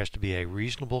 There has to be a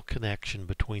reasonable connection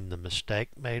between the mistake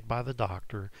made by the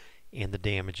doctor and the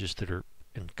damages that are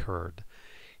incurred.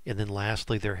 And then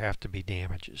lastly, there have to be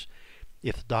damages.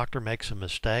 If the doctor makes a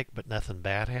mistake but nothing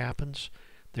bad happens,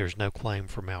 there's no claim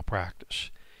for malpractice.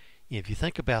 If you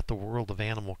think about the world of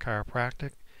animal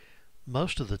chiropractic,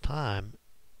 most of the time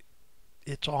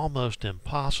it's almost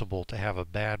impossible to have a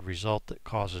bad result that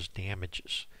causes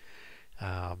damages.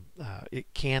 It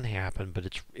can happen, but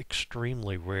it's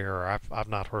extremely rare. I've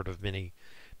not heard of many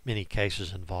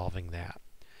cases involving that.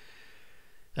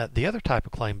 The other type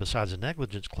of claim besides a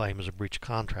negligence claim is a breach of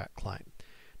contract claim.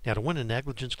 Now, to win a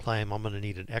negligence claim, I'm going to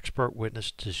need an expert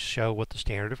witness to show what the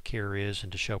standard of care is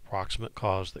and to show proximate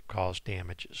cause that caused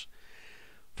damages.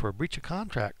 For a breach of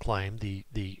contract claim, the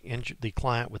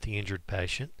client with the injured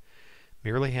patient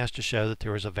merely has to show that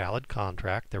there was a valid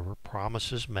contract, there were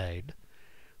promises made,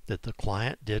 that the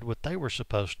client did what they were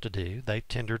supposed to do, they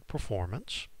tendered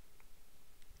performance,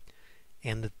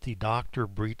 and that the doctor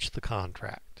breached the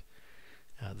contract.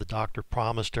 The doctor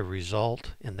promised a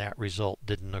result, and that result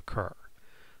didn't occur.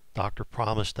 Doctor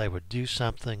promised they would do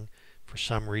something. For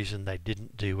some reason, they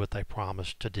didn't do what they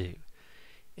promised to do.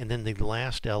 And then the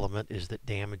last element is that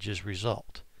damages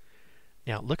result.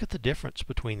 Now, look at the difference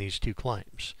between these two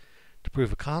claims. To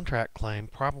prove a contract claim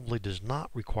probably does not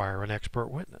require an expert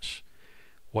witness.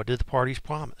 What did the parties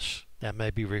promise? That may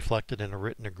be reflected in a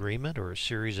written agreement or a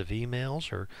series of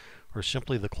emails or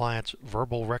simply the client's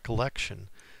verbal recollection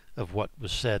of what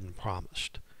was said and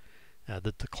promised.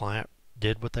 That the client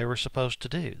did what they were supposed to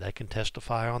do. They can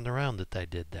testify on their own that they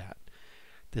did that.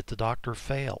 That the doctor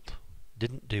failed,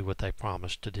 didn't do what they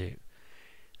promised to do.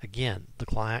 Again, the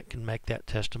client can make that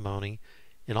testimony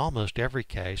in almost every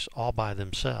case all by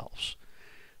themselves.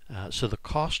 So the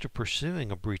cost of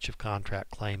pursuing a breach of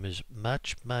contract claim is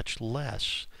much, much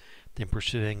less than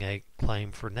pursuing a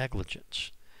claim for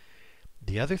negligence.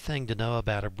 The other thing to know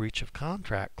about a breach of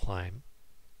contract claim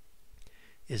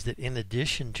is that in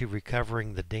addition to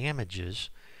recovering the damages,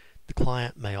 the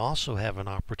client may also have an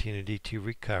opportunity to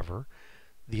recover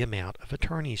the amount of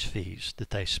attorney's fees that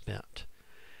they spent.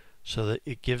 So that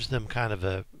it gives them kind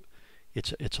of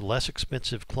it's a less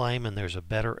expensive claim and there's a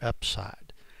better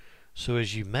upside. So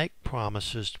as you make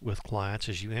promises with clients,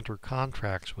 as you enter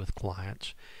contracts with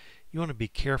clients, you want to be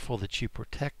careful that you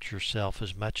protect yourself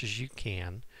as much as you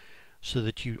can so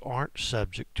that you aren't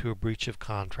subject to a breach of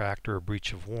contract or a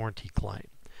breach of warranty claim.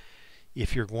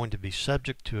 If you're going to be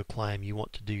subject to a claim, you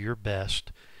want to do your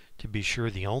best to be sure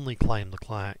the only claim the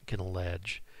client can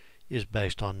allege is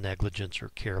based on negligence or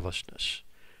carelessness.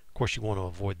 Of course, you want to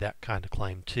avoid that kind of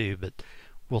claim too, but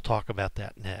we'll talk about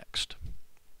that next.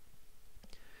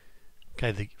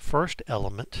 Okay, the first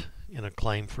element in a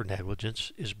claim for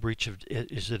negligence is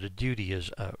that a duty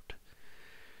is owed.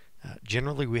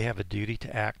 Generally, we have a duty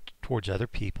to act towards other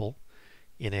people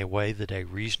in a way that a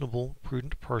reasonable,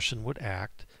 prudent person would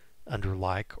act under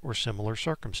like or similar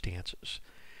circumstances.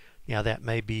 Now, that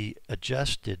may be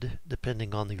adjusted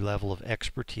depending on the level of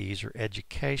expertise or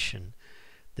education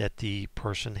that the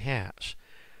person has.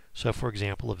 So, for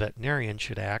example, a veterinarian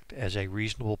should act as a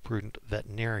reasonable, prudent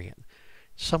veterinarian,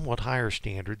 somewhat higher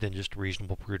standard than just a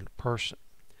reasonable, prudent person.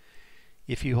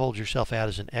 If you hold yourself out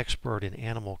as an expert in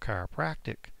animal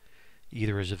chiropractic,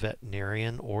 either as a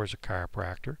veterinarian or as a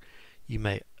chiropractor, you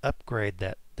may upgrade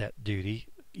that duty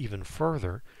even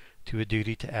further to a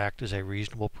duty to act as a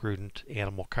reasonable, prudent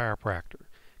animal chiropractor,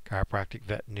 chiropractic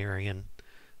veterinarian,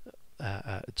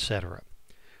 etc.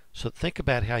 So think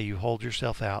about how you hold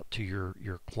yourself out to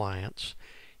your clients.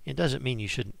 It doesn't mean you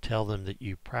shouldn't tell them that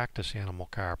you practice animal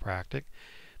chiropractic,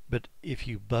 but if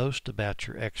you boast about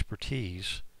your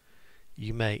expertise,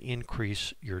 you may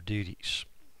increase your duties.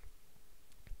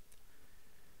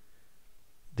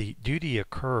 The duty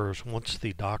occurs once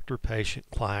the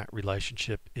doctor-patient-client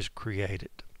relationship is created.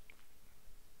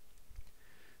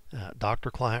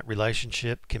 Doctor-client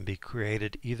relationship can be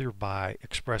created either by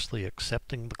expressly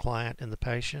accepting the client and the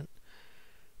patient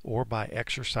or by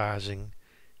exercising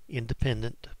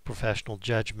independent professional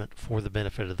judgment for the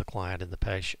benefit of the client and the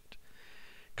patient.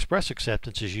 Express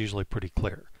acceptance is usually pretty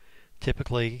clear.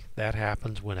 Typically, that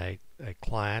happens when a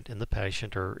client and the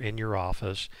patient are in your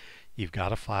office. You've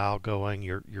got a file going.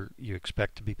 You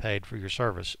expect to be paid for your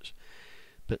services.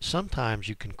 But sometimes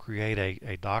you can create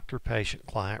a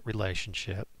doctor-patient-client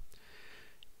relationship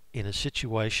in a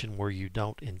situation where you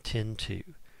don't intend to,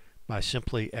 by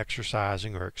simply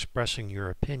exercising or expressing your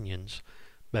opinions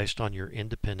based on your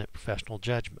independent professional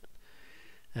judgment.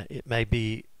 It may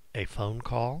be a phone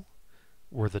call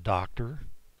where the doctor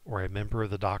or a member of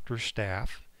the doctor's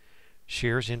staff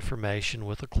shares information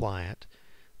with a client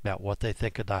about what they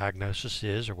think a diagnosis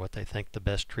is or what they think the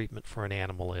best treatment for an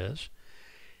animal is.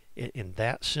 And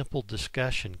that simple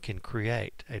discussion can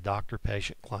create a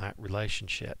doctor-patient-client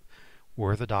relationship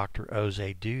where the doctor owes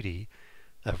a duty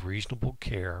of reasonable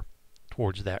care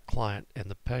towards that client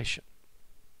and the patient.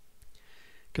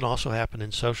 It can also happen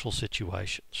in social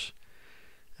situations.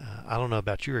 I don't know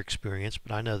about your experience,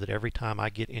 but I know that every time I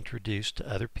get introduced to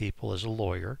other people as a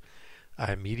lawyer,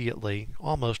 I immediately,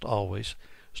 almost always,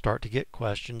 start to get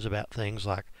questions about things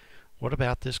like, what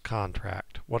about this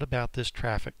contract? What about this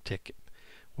traffic ticket?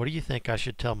 What do you think I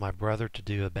should tell my brother to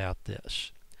do about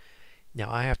this? Now,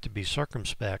 I have to be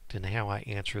circumspect in how I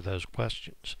answer those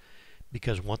questions,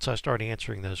 because once I start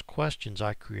answering those questions,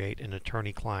 I create an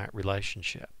attorney-client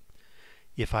relationship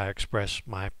if I express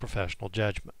my professional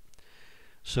judgment.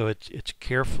 So it's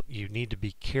careful. You need to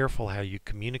be careful how you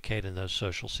communicate in those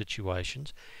social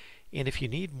situations. And if you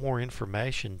need more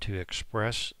information to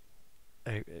express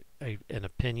an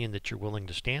opinion that you're willing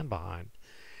to stand behind,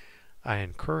 I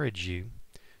encourage you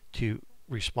to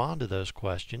respond to those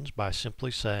questions by simply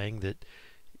saying that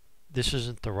this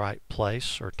isn't the right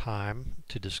place or time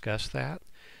to discuss that,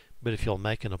 but if you'll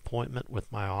make an appointment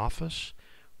with my office,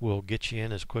 we'll get you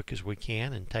in as quick as we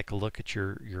can and take a look at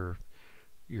your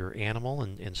animal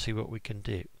and see what we can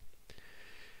do.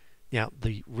 Now,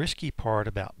 the risky part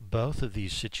about both of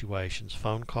these situations,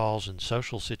 phone calls and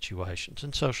social situations,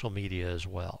 and social media as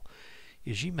well,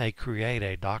 is you may create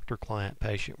a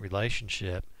doctor-client-patient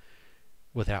relationship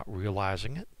without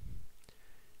realizing it.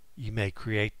 You may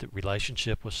create the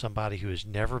relationship with somebody who has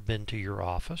never been to your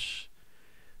office.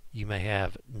 You may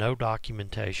have no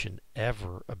documentation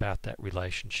ever about that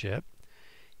relationship,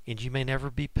 and you may never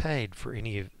be paid for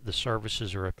any of the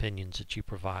services or opinions that you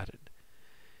provided.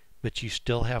 But you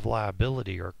still have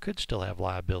liability, or could still have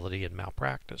liability in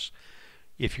malpractice,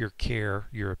 if your care,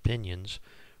 your opinions,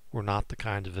 were not the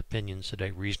kind of opinions that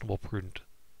a reasonable, prudent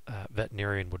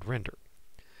veterinarian would render.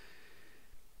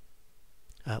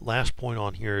 Last point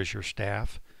on here is your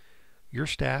staff. Your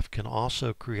staff can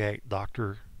also create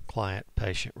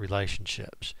doctor-client-patient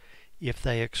relationships if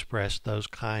they express those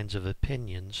kinds of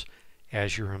opinions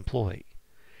as your employee.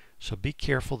 So be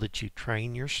careful that you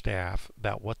train your staff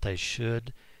about what they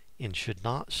should and should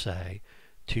not say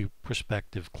to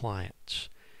prospective clients.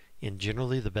 And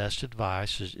generally the best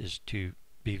advice is to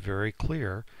be very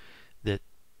clear that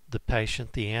the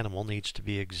patient, the animal, needs to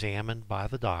be examined by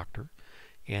the doctor,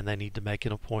 and they need to make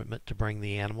an appointment to bring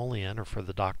the animal in or for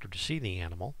the doctor to see the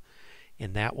animal,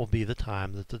 and that will be the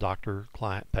time that the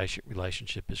doctor-client-patient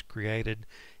relationship is created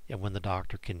and when the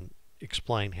doctor can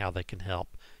explain how they can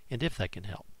help and if they can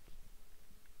help.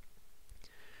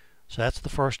 So that's the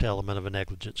first element of a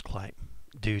negligence claim,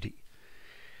 duty.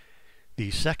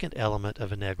 The second element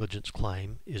of a negligence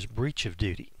claim is breach of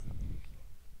duty.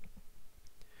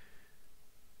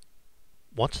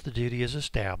 Once the duty is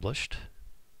established,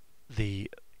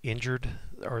 the injured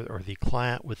or the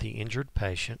client with the injured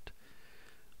patient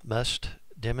must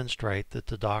demonstrate that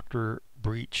the doctor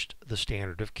breached the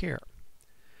standard of care.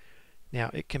 Now,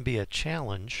 it can be a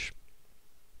challenge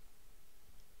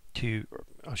to,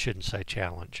 I shouldn't say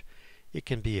challenge, it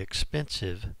can be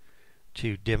expensive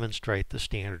to demonstrate the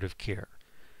standard of care.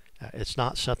 It's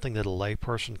not something that a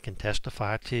layperson can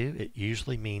testify to. It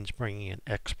usually means bringing an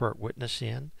expert witness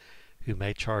in who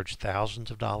may charge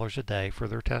thousands of dollars a day for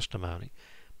their testimony,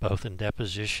 both in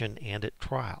deposition and at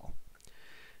trial.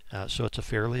 So it's a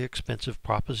fairly expensive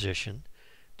proposition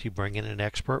to bring in an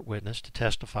expert witness to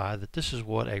testify that this is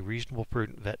what a reasonable,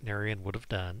 prudent veterinarian would have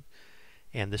done,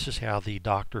 and this is how the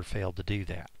doctor failed to do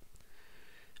that.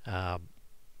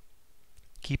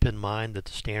 Keep in mind that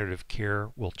the standard of care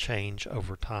will change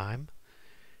over time.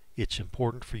 It's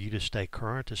important for you to stay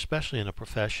current, especially in a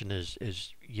profession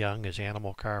as young as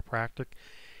animal chiropractic.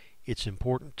 It's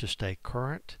important to stay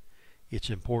current. It's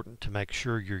important to make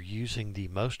sure you're using the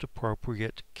most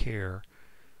appropriate care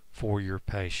for your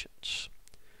patients.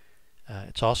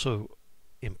 It's also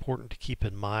important to keep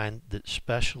in mind that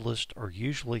specialists are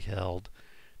usually held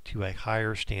to a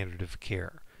higher standard of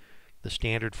care. The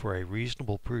standard for a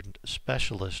reasonable, prudent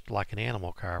specialist like an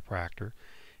animal chiropractor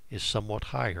is somewhat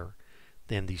higher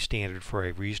than the standard for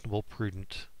a reasonable,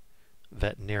 prudent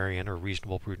veterinarian or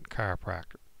reasonable, prudent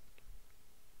chiropractor.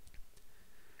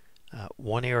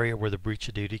 One area where the breach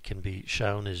of duty can be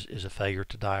shown is a failure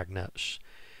to diagnose.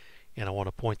 And I want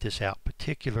to point this out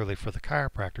particularly for the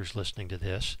chiropractors listening to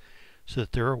this so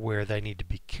that they're aware they need to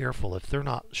be careful. If they're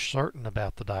not certain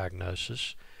about the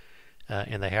diagnosis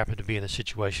and they happen to be in a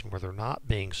situation where they're not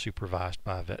being supervised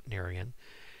by a veterinarian,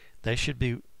 they should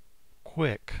be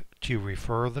quick to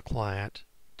refer the client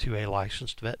to a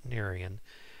licensed veterinarian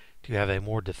to have a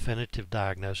more definitive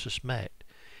diagnosis made.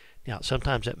 Now,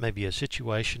 sometimes that may be a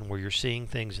situation where you're seeing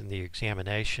things in the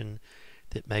examination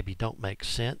that maybe don't make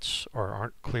sense or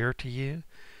aren't clear to you.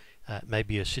 It may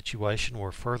be a situation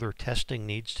where further testing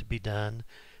needs to be done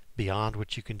beyond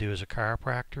what you can do as a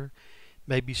chiropractor. It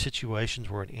may be situations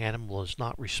where an animal is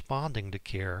not responding to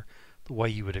care the way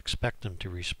you would expect them to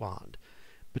respond.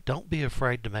 But don't be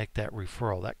afraid to make that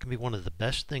referral. That can be one of the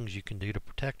best things you can do to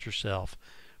protect yourself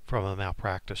from a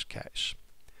malpractice case.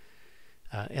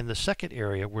 And the second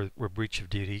area where breach of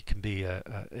duty can be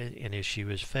an issue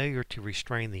is failure to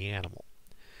restrain the animal.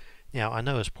 Now, I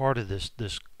know as part of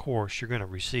this course you're going to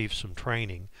receive some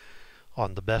training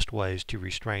on the best ways to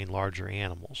restrain larger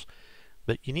animals.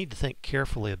 But you need to think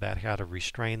carefully about how to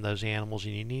restrain those animals,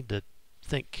 and you need to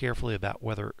think carefully about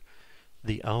whether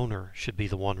the owner should be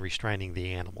the one restraining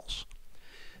the animals.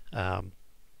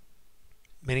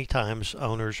 Many times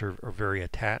owners are very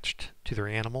attached to their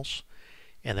animals,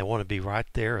 and they want to be right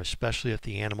there, especially if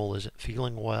the animal isn't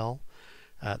feeling well.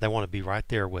 They want to be right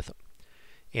there with them.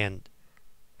 And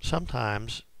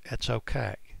sometimes that's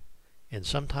okay. And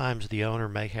sometimes the owner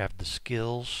may have the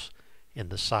skills and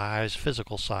the size,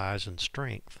 physical size and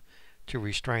strength to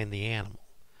restrain the animal.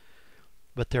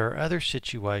 But there are other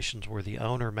situations where the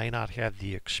owner may not have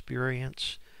the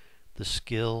experience, the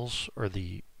skills, or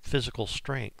the physical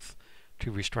strength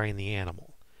to restrain the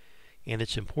animal. And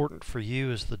it's important for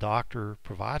you as the doctor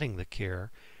providing the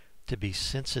care to be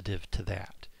sensitive to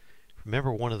that.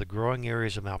 Remember, one of the growing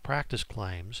areas of malpractice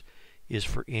claims is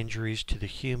for injuries to the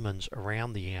humans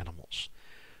around the animals.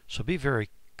 So be very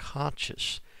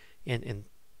conscious. And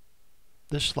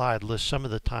this slide lists some of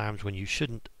the times when you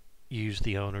shouldn't use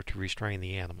the owner to restrain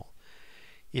the animal.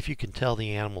 If you can tell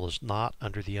the animal is not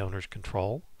under the owner's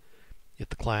control, if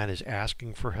the client is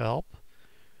asking for help,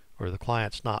 or the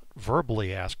client's not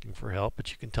verbally asking for help,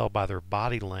 but you can tell by their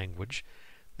body language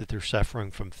that they're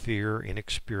suffering from fear,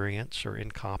 inexperience, or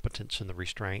incompetence in the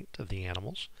restraint of the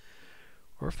animals,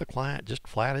 or if the client just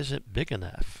flat isn't big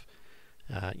enough.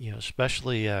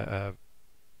 Especially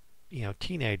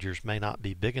teenagers may not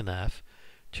be big enough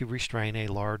to restrain a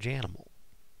large animal.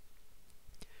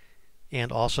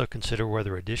 And also consider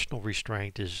whether additional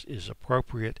restraint is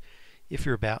appropriate if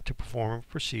you're about to perform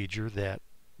a procedure that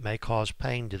may cause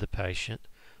pain to the patient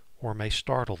or may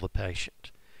startle the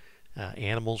patient.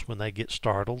 Animals, when they get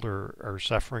startled or are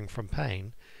suffering from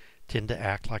pain, tend to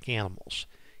act like animals,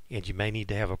 and you may need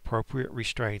to have appropriate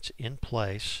restraints in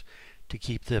place to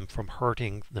keep them from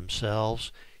hurting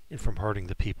themselves and from hurting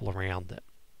the people around them.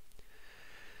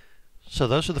 So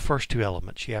those are the first two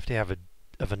elements. You have to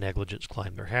have a negligence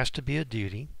claim. There has to be a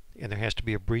duty, and there has to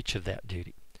be a breach of that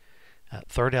duty.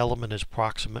 Third element is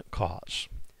proximate cause.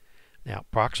 Now,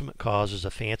 proximate cause is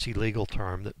a fancy legal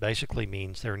term that basically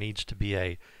means there needs to be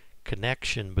a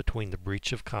connection between the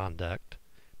breach of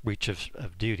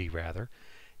duty,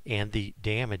 and the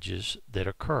damages that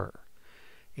occur.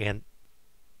 And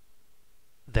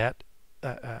that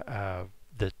the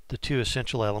two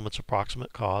essential elements of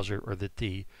proximate cause are that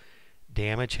the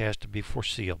damage has to be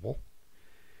foreseeable.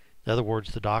 In other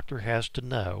words, the doctor has to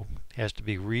know, has to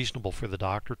be reasonable for the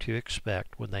doctor to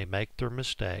expect when they make their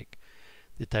mistake,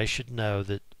 that they should know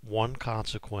that one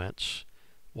possible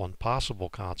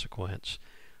consequence,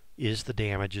 is the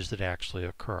damages that actually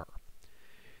occur.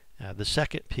 The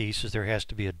second piece is there has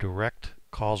to be a direct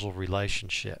causal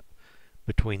relationship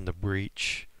between the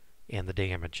breach and the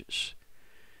damages.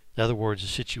 In other words, the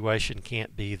situation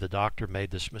can't be the doctor made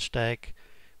this mistake,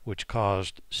 which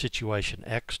caused situation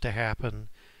X to happen,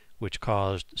 which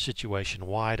caused situation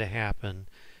Y to happen,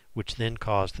 which then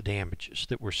caused the damages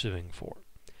that we're suing for.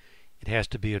 It has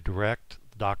to be a direct,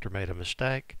 the doctor made a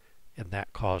mistake, and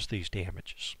that caused these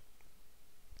damages.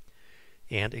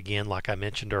 And again, like I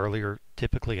mentioned earlier,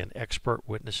 typically an expert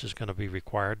witness is going to be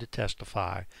required to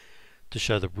testify to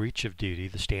show the breach of duty,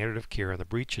 the standard of care, and the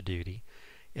breach of duty,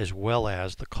 as well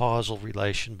as the causal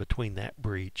relation between that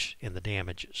breach and the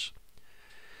damages.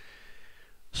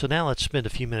 So now let's spend a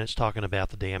few minutes talking about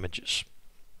the damages.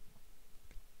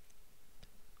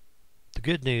 The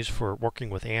good news for working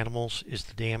with animals is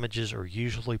the damages are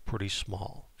usually pretty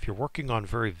small. If you're working on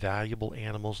very valuable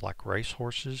animals like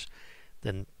racehorses,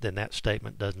 then that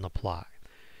statement doesn't apply.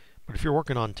 But if you're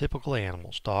working on typical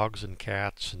animals, dogs and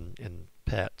cats and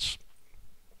pets,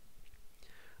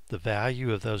 the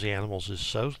value of those animals is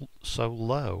so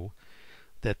low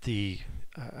that the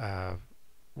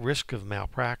risk of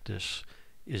malpractice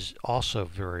is also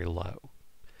very low,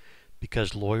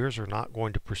 because lawyers are not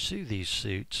going to pursue these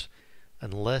suits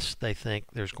unless they think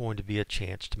there's going to be a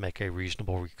chance to make a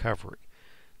reasonable recovery.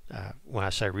 When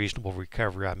I say reasonable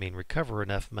recovery, I mean recover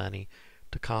enough money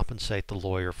to compensate the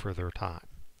lawyer for their time.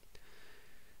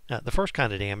 Now, the first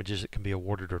kind of damages that can be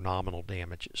awarded are nominal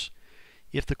damages.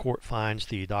 If the court finds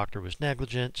the doctor was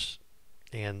negligent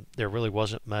and there really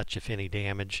wasn't much, if any,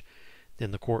 damage,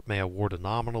 then the court may award a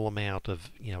nominal amount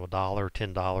of $1,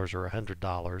 $10, or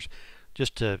 $100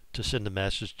 just to send a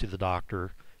message to the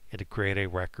doctor and to create a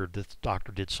record that the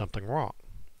doctor did something wrong.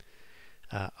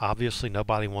 Obviously,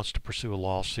 nobody wants to pursue a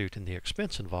lawsuit and the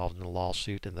expense involved in the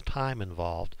lawsuit and the time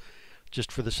involved just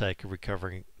for the sake of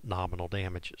recovering nominal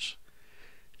damages.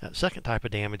 Second type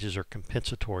of damages are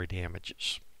compensatory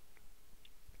damages.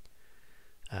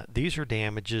 These are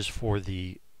damages for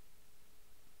the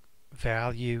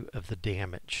value of the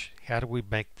damage. How do we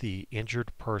make the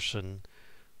injured person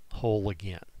whole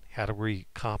again? How do we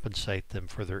compensate them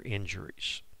for their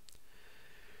injuries?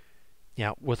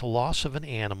 Now, with a loss of an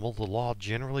animal, the law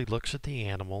generally looks at the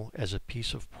animal as a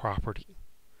piece of property,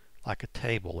 like a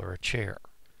table or a chair,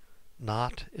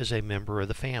 not as a member of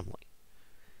the family.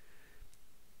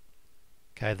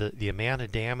 Okay, the amount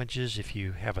of damages if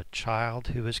you have a child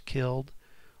who is killed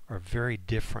are very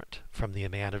different from the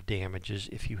amount of damages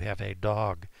if you have a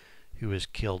dog who is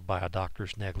killed by a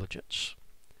doctor's negligence.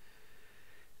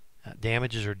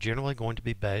 Damages are generally going to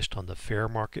be based on the fair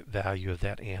market value of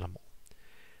that animal.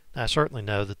 Now, I certainly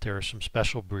know that there are some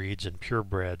special breeds and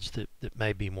purebreds that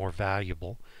may be more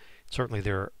valuable. Certainly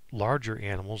there are larger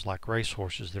animals like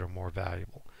racehorses that are more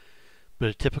valuable. But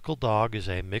a typical dog is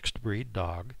a mixed breed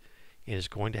dog and is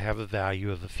going to have a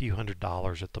value of a few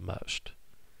 $100s at the most.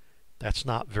 That's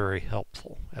not very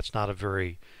helpful. That's not a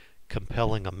very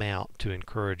compelling amount to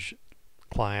encourage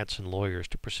clients and lawyers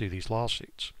to pursue these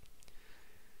lawsuits.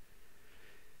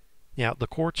 Now, the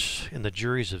courts and the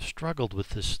juries have struggled with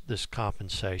this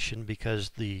compensation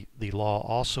because the law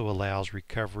also allows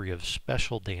recovery of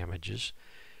special damages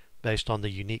based on the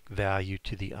unique value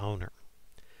to the owner.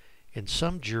 And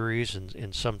some juries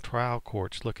and some trial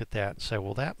courts look at that and say,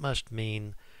 well, that must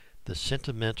mean the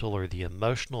sentimental or the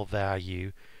emotional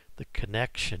value, the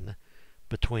connection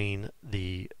between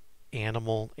the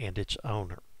animal and its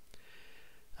owner.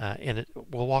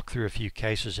 We'll walk through a few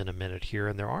cases in a minute here,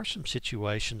 and there are some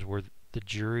situations where the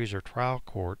juries or trial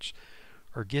courts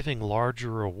are giving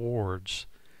larger awards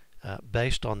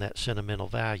based on that sentimental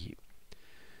value.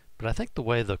 But I think the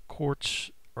way the courts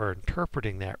are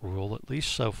interpreting that rule, at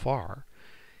least so far,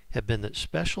 have been that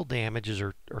special damages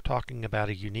are talking about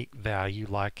a unique value,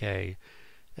 like an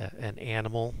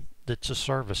animal that's a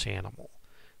service animal,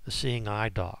 a seeing eye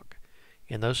dog.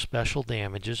 And those special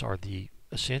damages are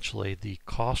essentially the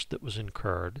cost that was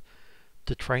incurred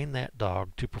to train that dog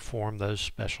to perform those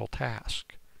special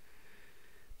tasks.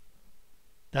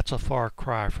 That's a far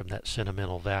cry from that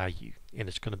sentimental value, and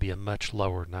it's going to be a much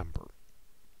lower number.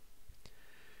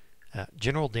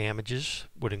 General damages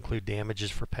would include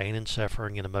damages for pain and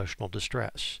suffering and emotional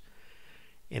distress.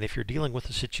 And if you're dealing with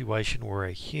a situation where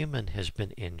a human has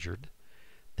been injured,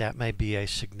 that may be a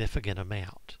significant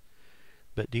amount.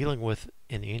 But dealing with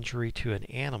an injury to an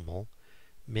animal,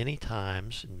 many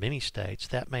times, in many states,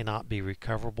 that may not be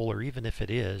recoverable, or even if it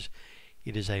is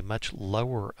a much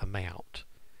lower amount.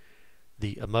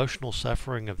 The emotional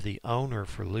suffering of the owner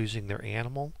for losing their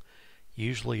animal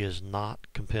usually is not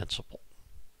compensable.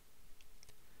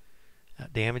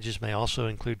 Damages may also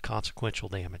include consequential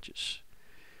damages.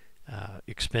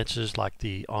 expenses like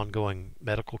the ongoing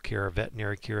medical care or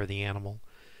veterinary care of the animal,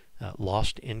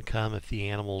 lost income if the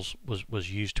animal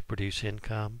was used to produce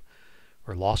income,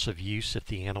 or loss of use if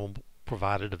the animal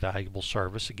provided a valuable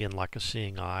service, again like a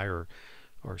seeing eye or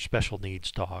special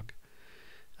needs dog,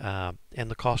 and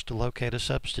the cost to locate a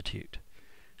substitute.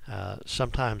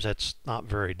 Sometimes that's not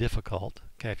very difficult.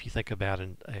 Okay, if you think about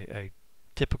a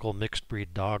typical mixed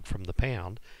breed dog from the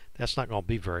pound, that's not going to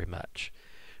be very much.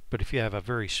 But if you have a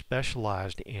very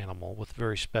specialized animal with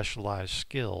very specialized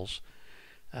skills,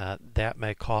 that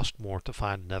may cost more to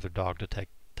find another dog to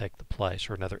take the place,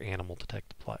 or another animal to take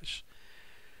the place.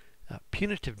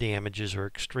 Punitive damages are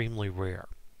extremely rare.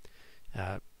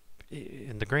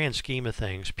 In the grand scheme of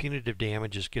things, punitive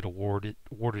damages get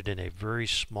awarded in a very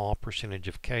small percentage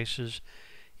of cases,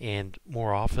 and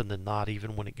more often than not,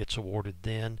 even when it gets awarded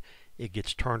then, it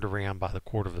gets turned around by the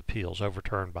Court of Appeals,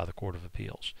 overturned by the Court of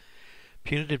Appeals.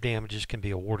 Punitive damages can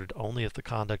be awarded only if the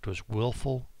conduct was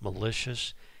willful,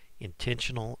 malicious,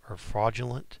 intentional, or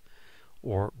fraudulent,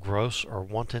 or gross or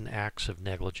wanton acts of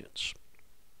negligence.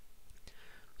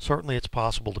 Certainly it's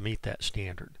possible to meet that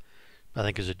standard. I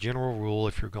think as a general rule,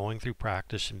 if you're going through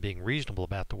practice and being reasonable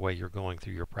about the way you're going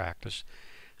through your practice,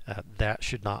 that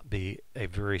should not be a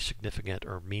very significant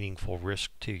or meaningful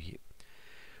risk to you.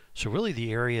 So really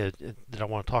the area that I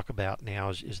want to talk about now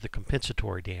is the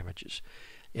compensatory damages.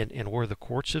 And where the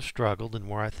courts have struggled, and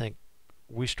where I think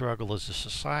we struggle as a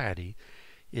society,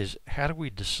 is how do we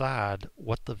decide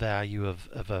what the value of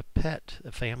a pet,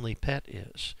 a family pet,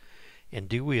 is? And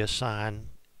do we assign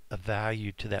a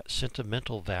value to that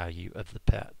sentimental value of the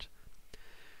pet?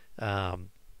 In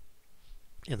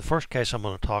the first case I'm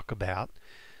going to talk about,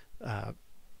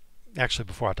 actually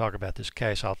before I talk about this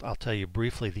case, I'll tell you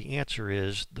briefly the answer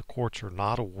is the courts are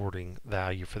not awarding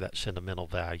value for that sentimental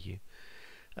value,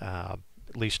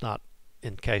 at least not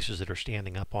in cases that are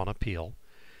standing up on appeal.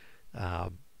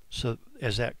 So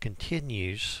as that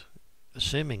continues,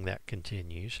 assuming that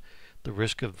continues, the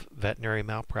risk of veterinary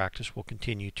malpractice will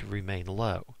continue to remain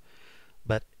low.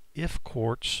 But if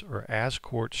courts, or as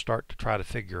courts, start to try to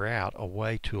figure out a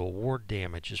way to award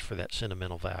damages for that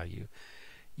sentimental value,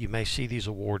 you may see these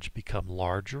awards become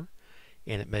larger,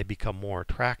 and it may become more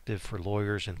attractive for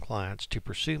lawyers and clients to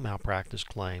pursue malpractice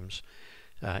claims,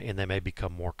 and they may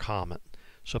become more common.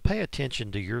 So pay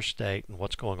attention to your state and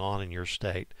what's going on in your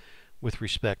state with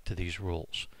respect to these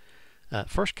rules.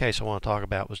 First case I want to talk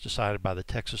about was decided by the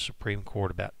Texas Supreme Court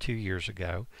about 2 years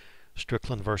ago,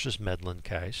 Strickland versus Medlin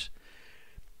case.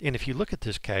 And if you look at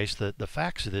this case, the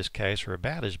facts of this case are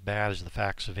about as bad as the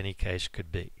facts of any case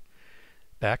could be.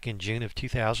 Back in June of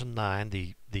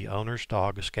 2009, the owner's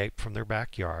dog escaped from their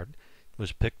backyard,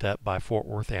 was picked up by Fort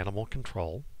Worth Animal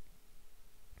Control.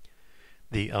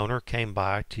 The owner came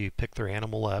by to pick their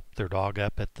dog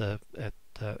up at the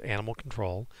Animal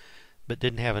Control, but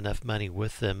didn't have enough money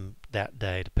with them that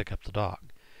day to pick up the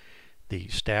dog. The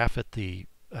staff at the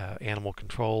Animal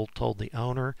Control told the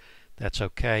owner, "That's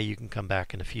okay, you can come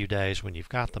back in a few days when you've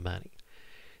got the money."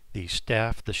 The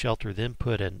staff, the shelter, then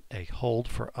put a hold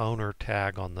for owner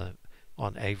tag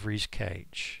on Avery's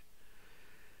cage.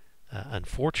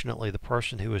 Unfortunately, the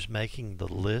person who was making the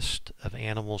list of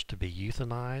animals to be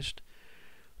euthanized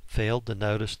failed to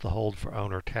notice the hold for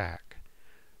owner tag,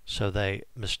 so they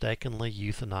mistakenly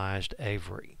euthanized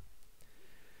Avery.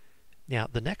 Now,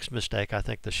 the next mistake I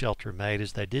think the shelter made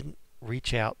is they didn't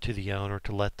reach out to the owner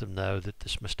to let them know that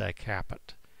this mistake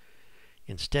happened.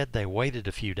 Instead, they waited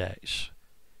a few days,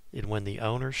 and when the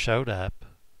owner showed up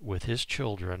with his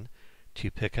children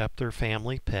to pick up their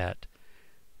family pet,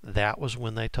 that was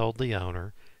when they told the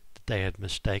owner that they had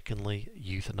mistakenly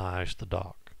euthanized the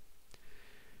dog.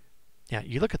 Now,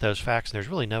 you look at those facts, and there's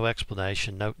really no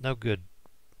explanation, no good,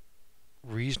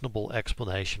 reasonable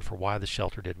explanation for why the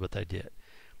shelter did what they did.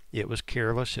 It was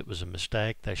careless. It was a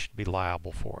mistake. They should be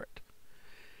liable for it.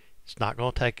 It's not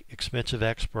going to take expensive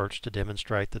experts to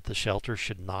demonstrate that the shelter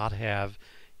should not have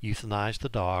euthanized the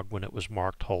dog when it was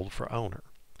marked hold for owner.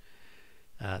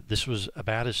 This was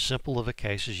about as simple of a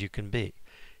case as you can be.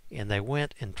 And they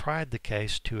went and tried the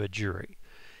case to a jury.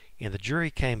 And the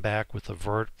jury came back with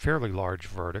a fairly large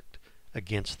verdict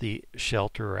against the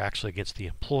shelter, or actually against the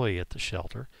employee at the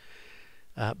shelter.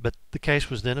 But the case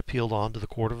was then appealed on to the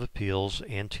Court of Appeals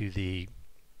and to the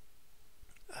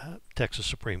Texas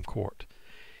Supreme Court.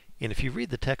 And if you read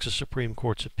the Texas Supreme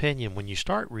Court's opinion, when you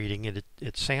start reading it,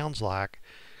 it sounds like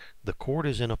the court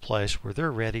is in a place where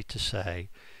they're ready to say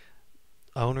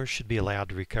owners should be allowed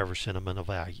to recover sentimental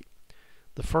value.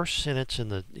 The first sentence in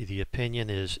the opinion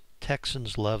is,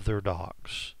 "Texans love their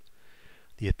dogs."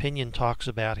 The opinion talks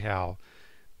about how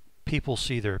People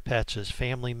see their pets as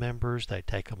family members. They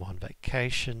take them on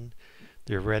vacation.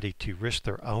 They're ready to risk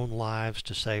their own lives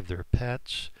to save their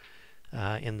pets.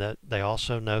 They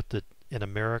also note that in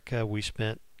America,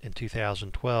 in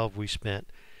 2012, we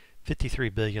spent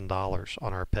 $53 billion on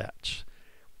our pets.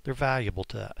 They're valuable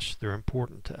to us. They're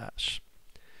important to us.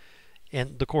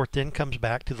 And the court then comes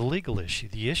back to the legal issue.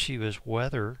 The issue is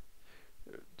whether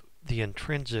the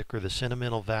intrinsic or the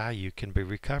sentimental value can be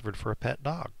recovered for a pet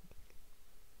dog.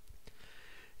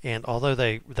 And although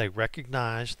they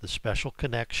recognize the special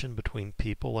connection between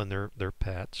people and their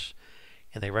pets,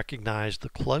 and they recognize the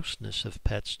closeness of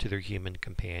pets to their human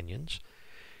companions,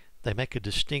 they make a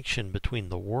distinction between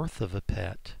the worth of a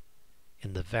pet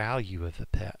and the value of a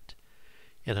pet.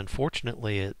 And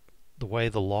unfortunately, the way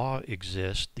the law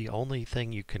exists, the only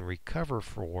thing you can recover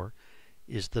for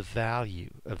is the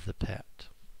value of the pet.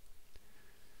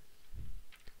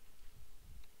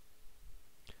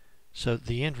 So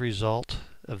the end result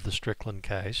of the Strickland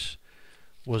case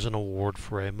was an award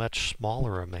for a much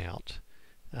smaller amount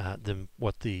than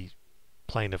what the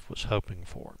plaintiff was hoping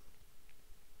for.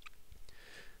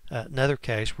 Another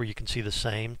case where you can see the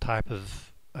same type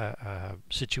of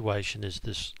situation is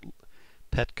this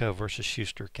Petco versus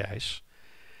Schuster case.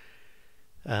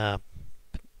 The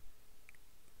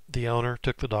owner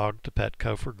took the dog to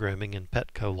Petco for grooming, and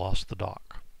Petco lost the dog.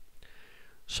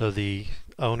 So the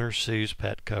owner sues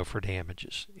Petco for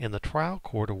damages, and the trial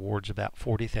court awards about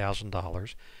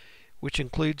 $40,000, which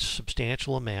includes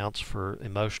substantial amounts for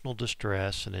emotional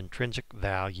distress and intrinsic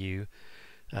value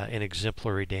and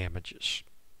exemplary damages.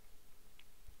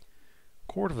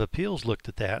 Court of Appeals looked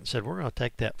at that and said, we're going to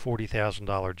take that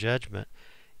 $40,000 judgment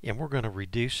and we're going to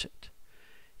reduce it.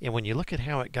 And when you look at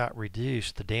how it got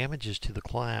reduced, the damages to the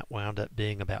client wound up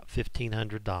being about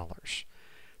 $1,500.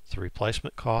 The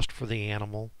replacement cost for the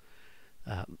animal,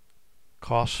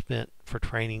 cost spent for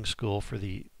training school for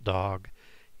the dog,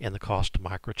 and the cost to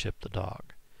microchip the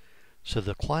dog. So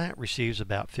the client receives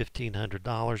about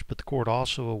 $1,500, but the court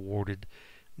also awarded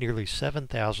nearly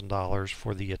 $7,000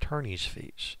 for the attorney's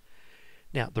fees.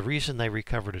 Now, the reason they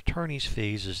recovered attorney's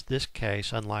fees is this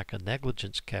case, unlike a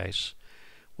negligence case,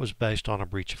 was based on a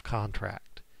breach of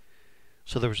contract.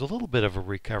 So there was a little bit of a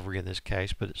recovery in this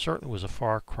case, but it certainly was a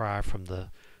far cry from the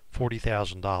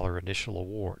 $40,000 initial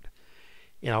award.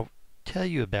 And I'll tell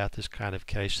you about this kind of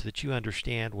case so that you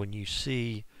understand when you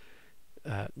see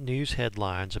news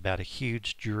headlines about a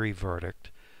huge jury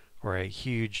verdict or a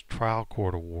huge trial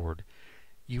court award,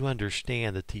 you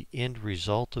understand that the end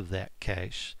result of that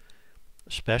case,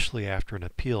 especially after an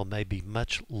appeal, may be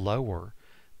much lower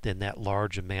than that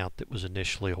large amount that was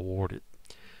initially awarded.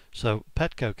 So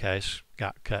Petco case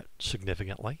got cut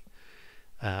significantly.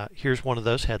 Here's one of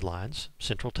those headlines.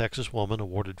 Central Texas woman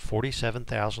awarded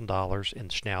 $47,000 in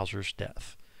Schnauzer's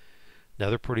death.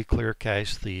 Another pretty clear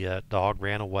case. The dog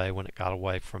ran away when it got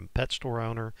away from pet store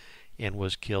owner and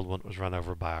was killed when it was run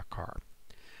over by a car.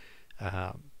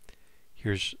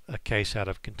 Here's a case out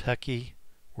of Kentucky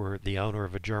where the owner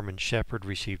of a German Shepherd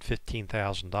received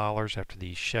 $15,000 after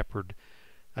the Shepherd,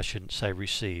 I shouldn't say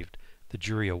received, the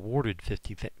jury awarded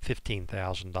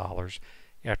 $15,000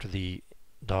 after the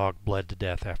dog bled to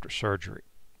death after surgery.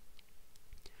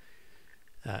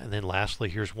 And then lastly,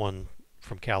 here's one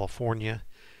from California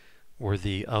where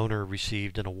the owner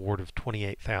received an award of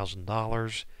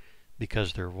 $28,000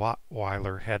 because their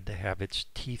Rottweiler had to have its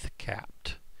teeth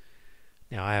capped.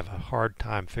 Now, I have a hard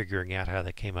time figuring out how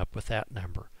they came up with that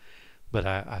number, but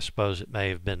I suppose it may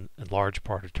have been in large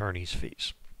part attorney's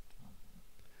fees.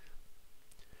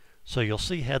 So you'll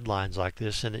see headlines like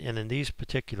this, and in these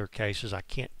particular cases, I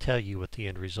can't tell you what the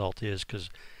end result is because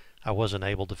I wasn't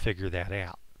able to figure that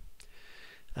out.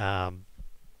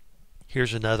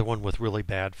 Here's another one with really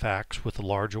bad facts with a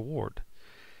large award.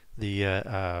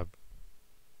 The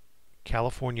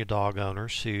California dog owner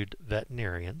sued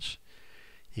veterinarians.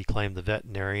 He claimed the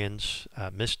veterinarians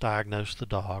misdiagnosed the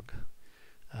dog,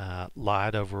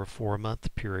 lied over a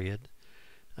 4-month period,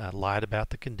 lied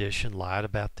about the condition, lied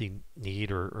about the need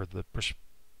or the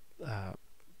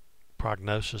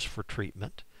prognosis for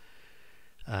treatment,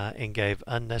 and gave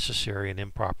unnecessary and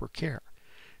improper care.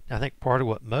 Now, I think part of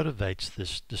what motivates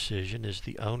this decision is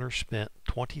the owner spent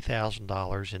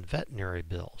 $20,000 in veterinary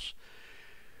bills.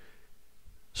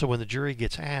 So when the jury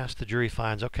gets asked, the jury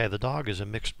finds, okay, the dog is a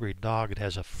mixed breed dog. It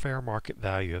has a fair market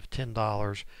value of $10,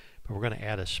 but we're going to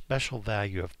add a special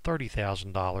value of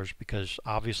 $30,000 because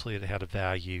obviously it had a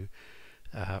value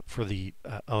for the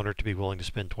owner to be willing to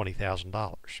spend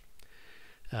 $20,000.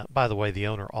 By the way, the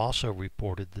owner also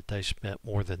reported that they spent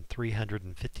more than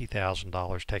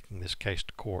 $350,000 taking this case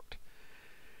to court.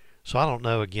 So I don't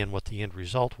know again what the end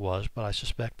result was, but I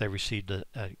suspect they received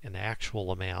an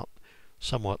actual amount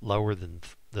somewhat lower than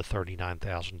the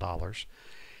 $39,000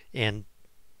 and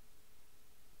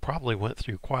probably went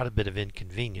through quite a bit of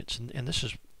inconvenience. And this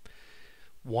is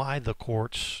why the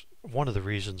courts, one of the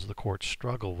reasons the courts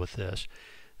struggle with this.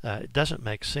 It doesn't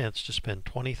make sense to spend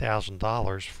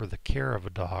 $20,000 for the care of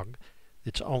a dog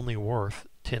that's only worth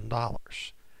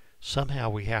 $10. Somehow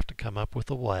we have to come up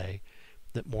with a way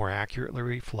that more accurately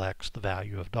reflects the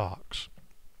value of dogs.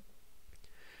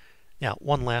 Now,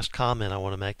 one last comment I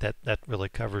want to make that really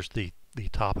covers the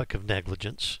topic of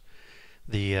negligence.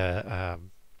 The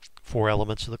four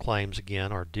elements of the claims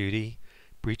again are duty,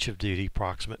 breach of duty,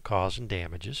 proximate cause, and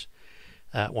damages.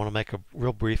 I want to make a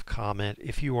real brief comment.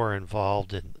 If you are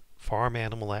involved in farm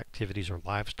animal activities or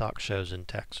livestock shows in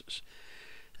Texas,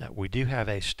 we do have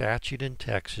a statute in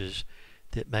Texas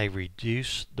that may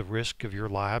reduce the risk of your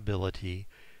liability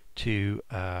to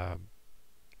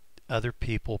other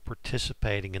people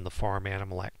participating in the farm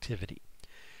animal activity.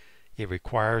 It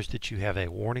requires that you have a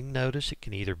warning notice. It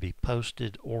can either be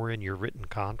posted or in your written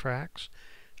contracts.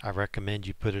 I recommend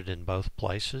you put it in both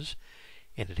places,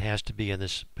 and it has to be in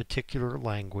this particular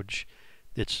language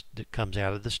that comes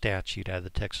out of the statute, out of the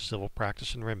Texas Civil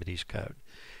Practice and Remedies Code,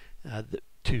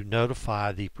 to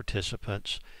notify the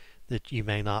participants that you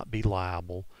may not be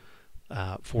liable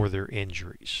for their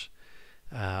injuries.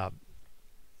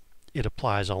 It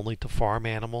applies only to farm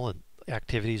animal and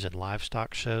activities and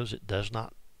livestock shows. It does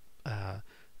not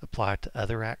apply to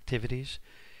other activities.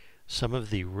 Some of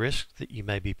the risks that you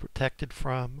may be protected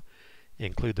from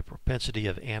include the propensity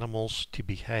of animals to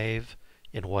behave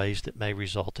in ways that may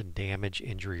result in damage,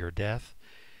 injury, or death,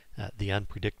 the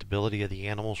unpredictability of the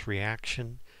animal's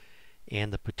reaction,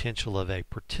 and the potential of a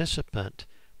participant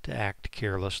to act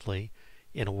carelessly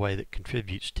in a way that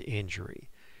contributes to injury.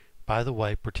 By the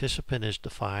way, participant is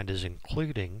defined as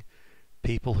including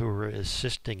people who are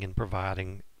assisting in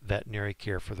providing veterinary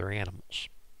care for their animals.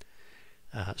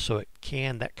 So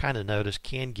that kind of notice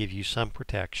can give you some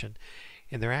protection.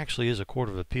 And there actually is a Court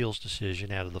of Appeals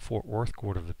decision out of the Fort Worth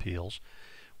Court of Appeals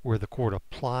where the court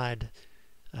applied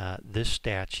this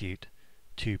statute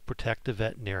to protect the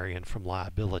veterinarian from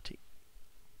liability.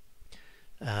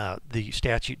 The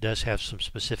statute does have some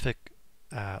specific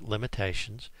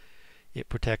limitations. It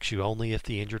protects you only if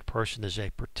the injured person is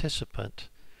a participant.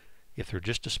 If they're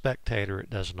just a spectator, it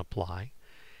doesn't apply.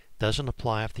 Doesn't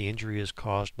apply if the injury is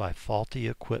caused by faulty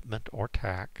equipment or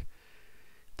tack.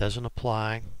 Doesn't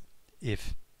apply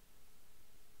if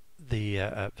the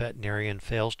veterinarian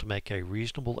fails to make a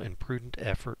reasonable and prudent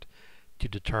effort to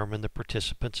determine the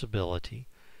participant's ability.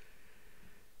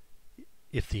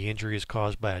 If the injury is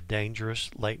caused by a dangerous,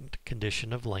 latent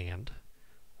condition of land,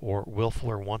 or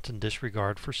willful or wanton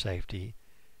disregard for safety,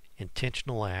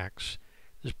 intentional acts.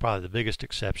 This is probably the biggest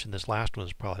exception. This last one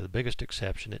is probably the biggest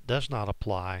exception. It does not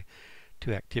apply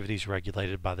to activities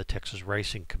regulated by the Texas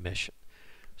Racing Commission.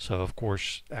 So, of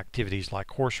course, activities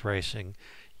like horse racing,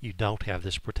 you don't have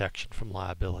this protection from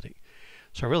liability.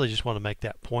 So I really just want to make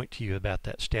that point to you about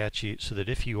that statute so that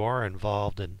if you are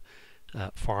involved in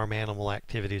farm animal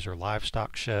activities or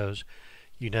livestock shows,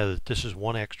 you know that this is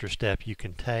one extra step you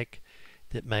can take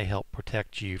that may help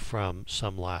protect you from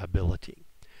some liability.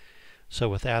 So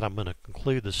with that, I'm going to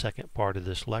conclude the second part of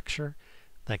this lecture.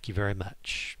 Thank you very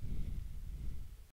much.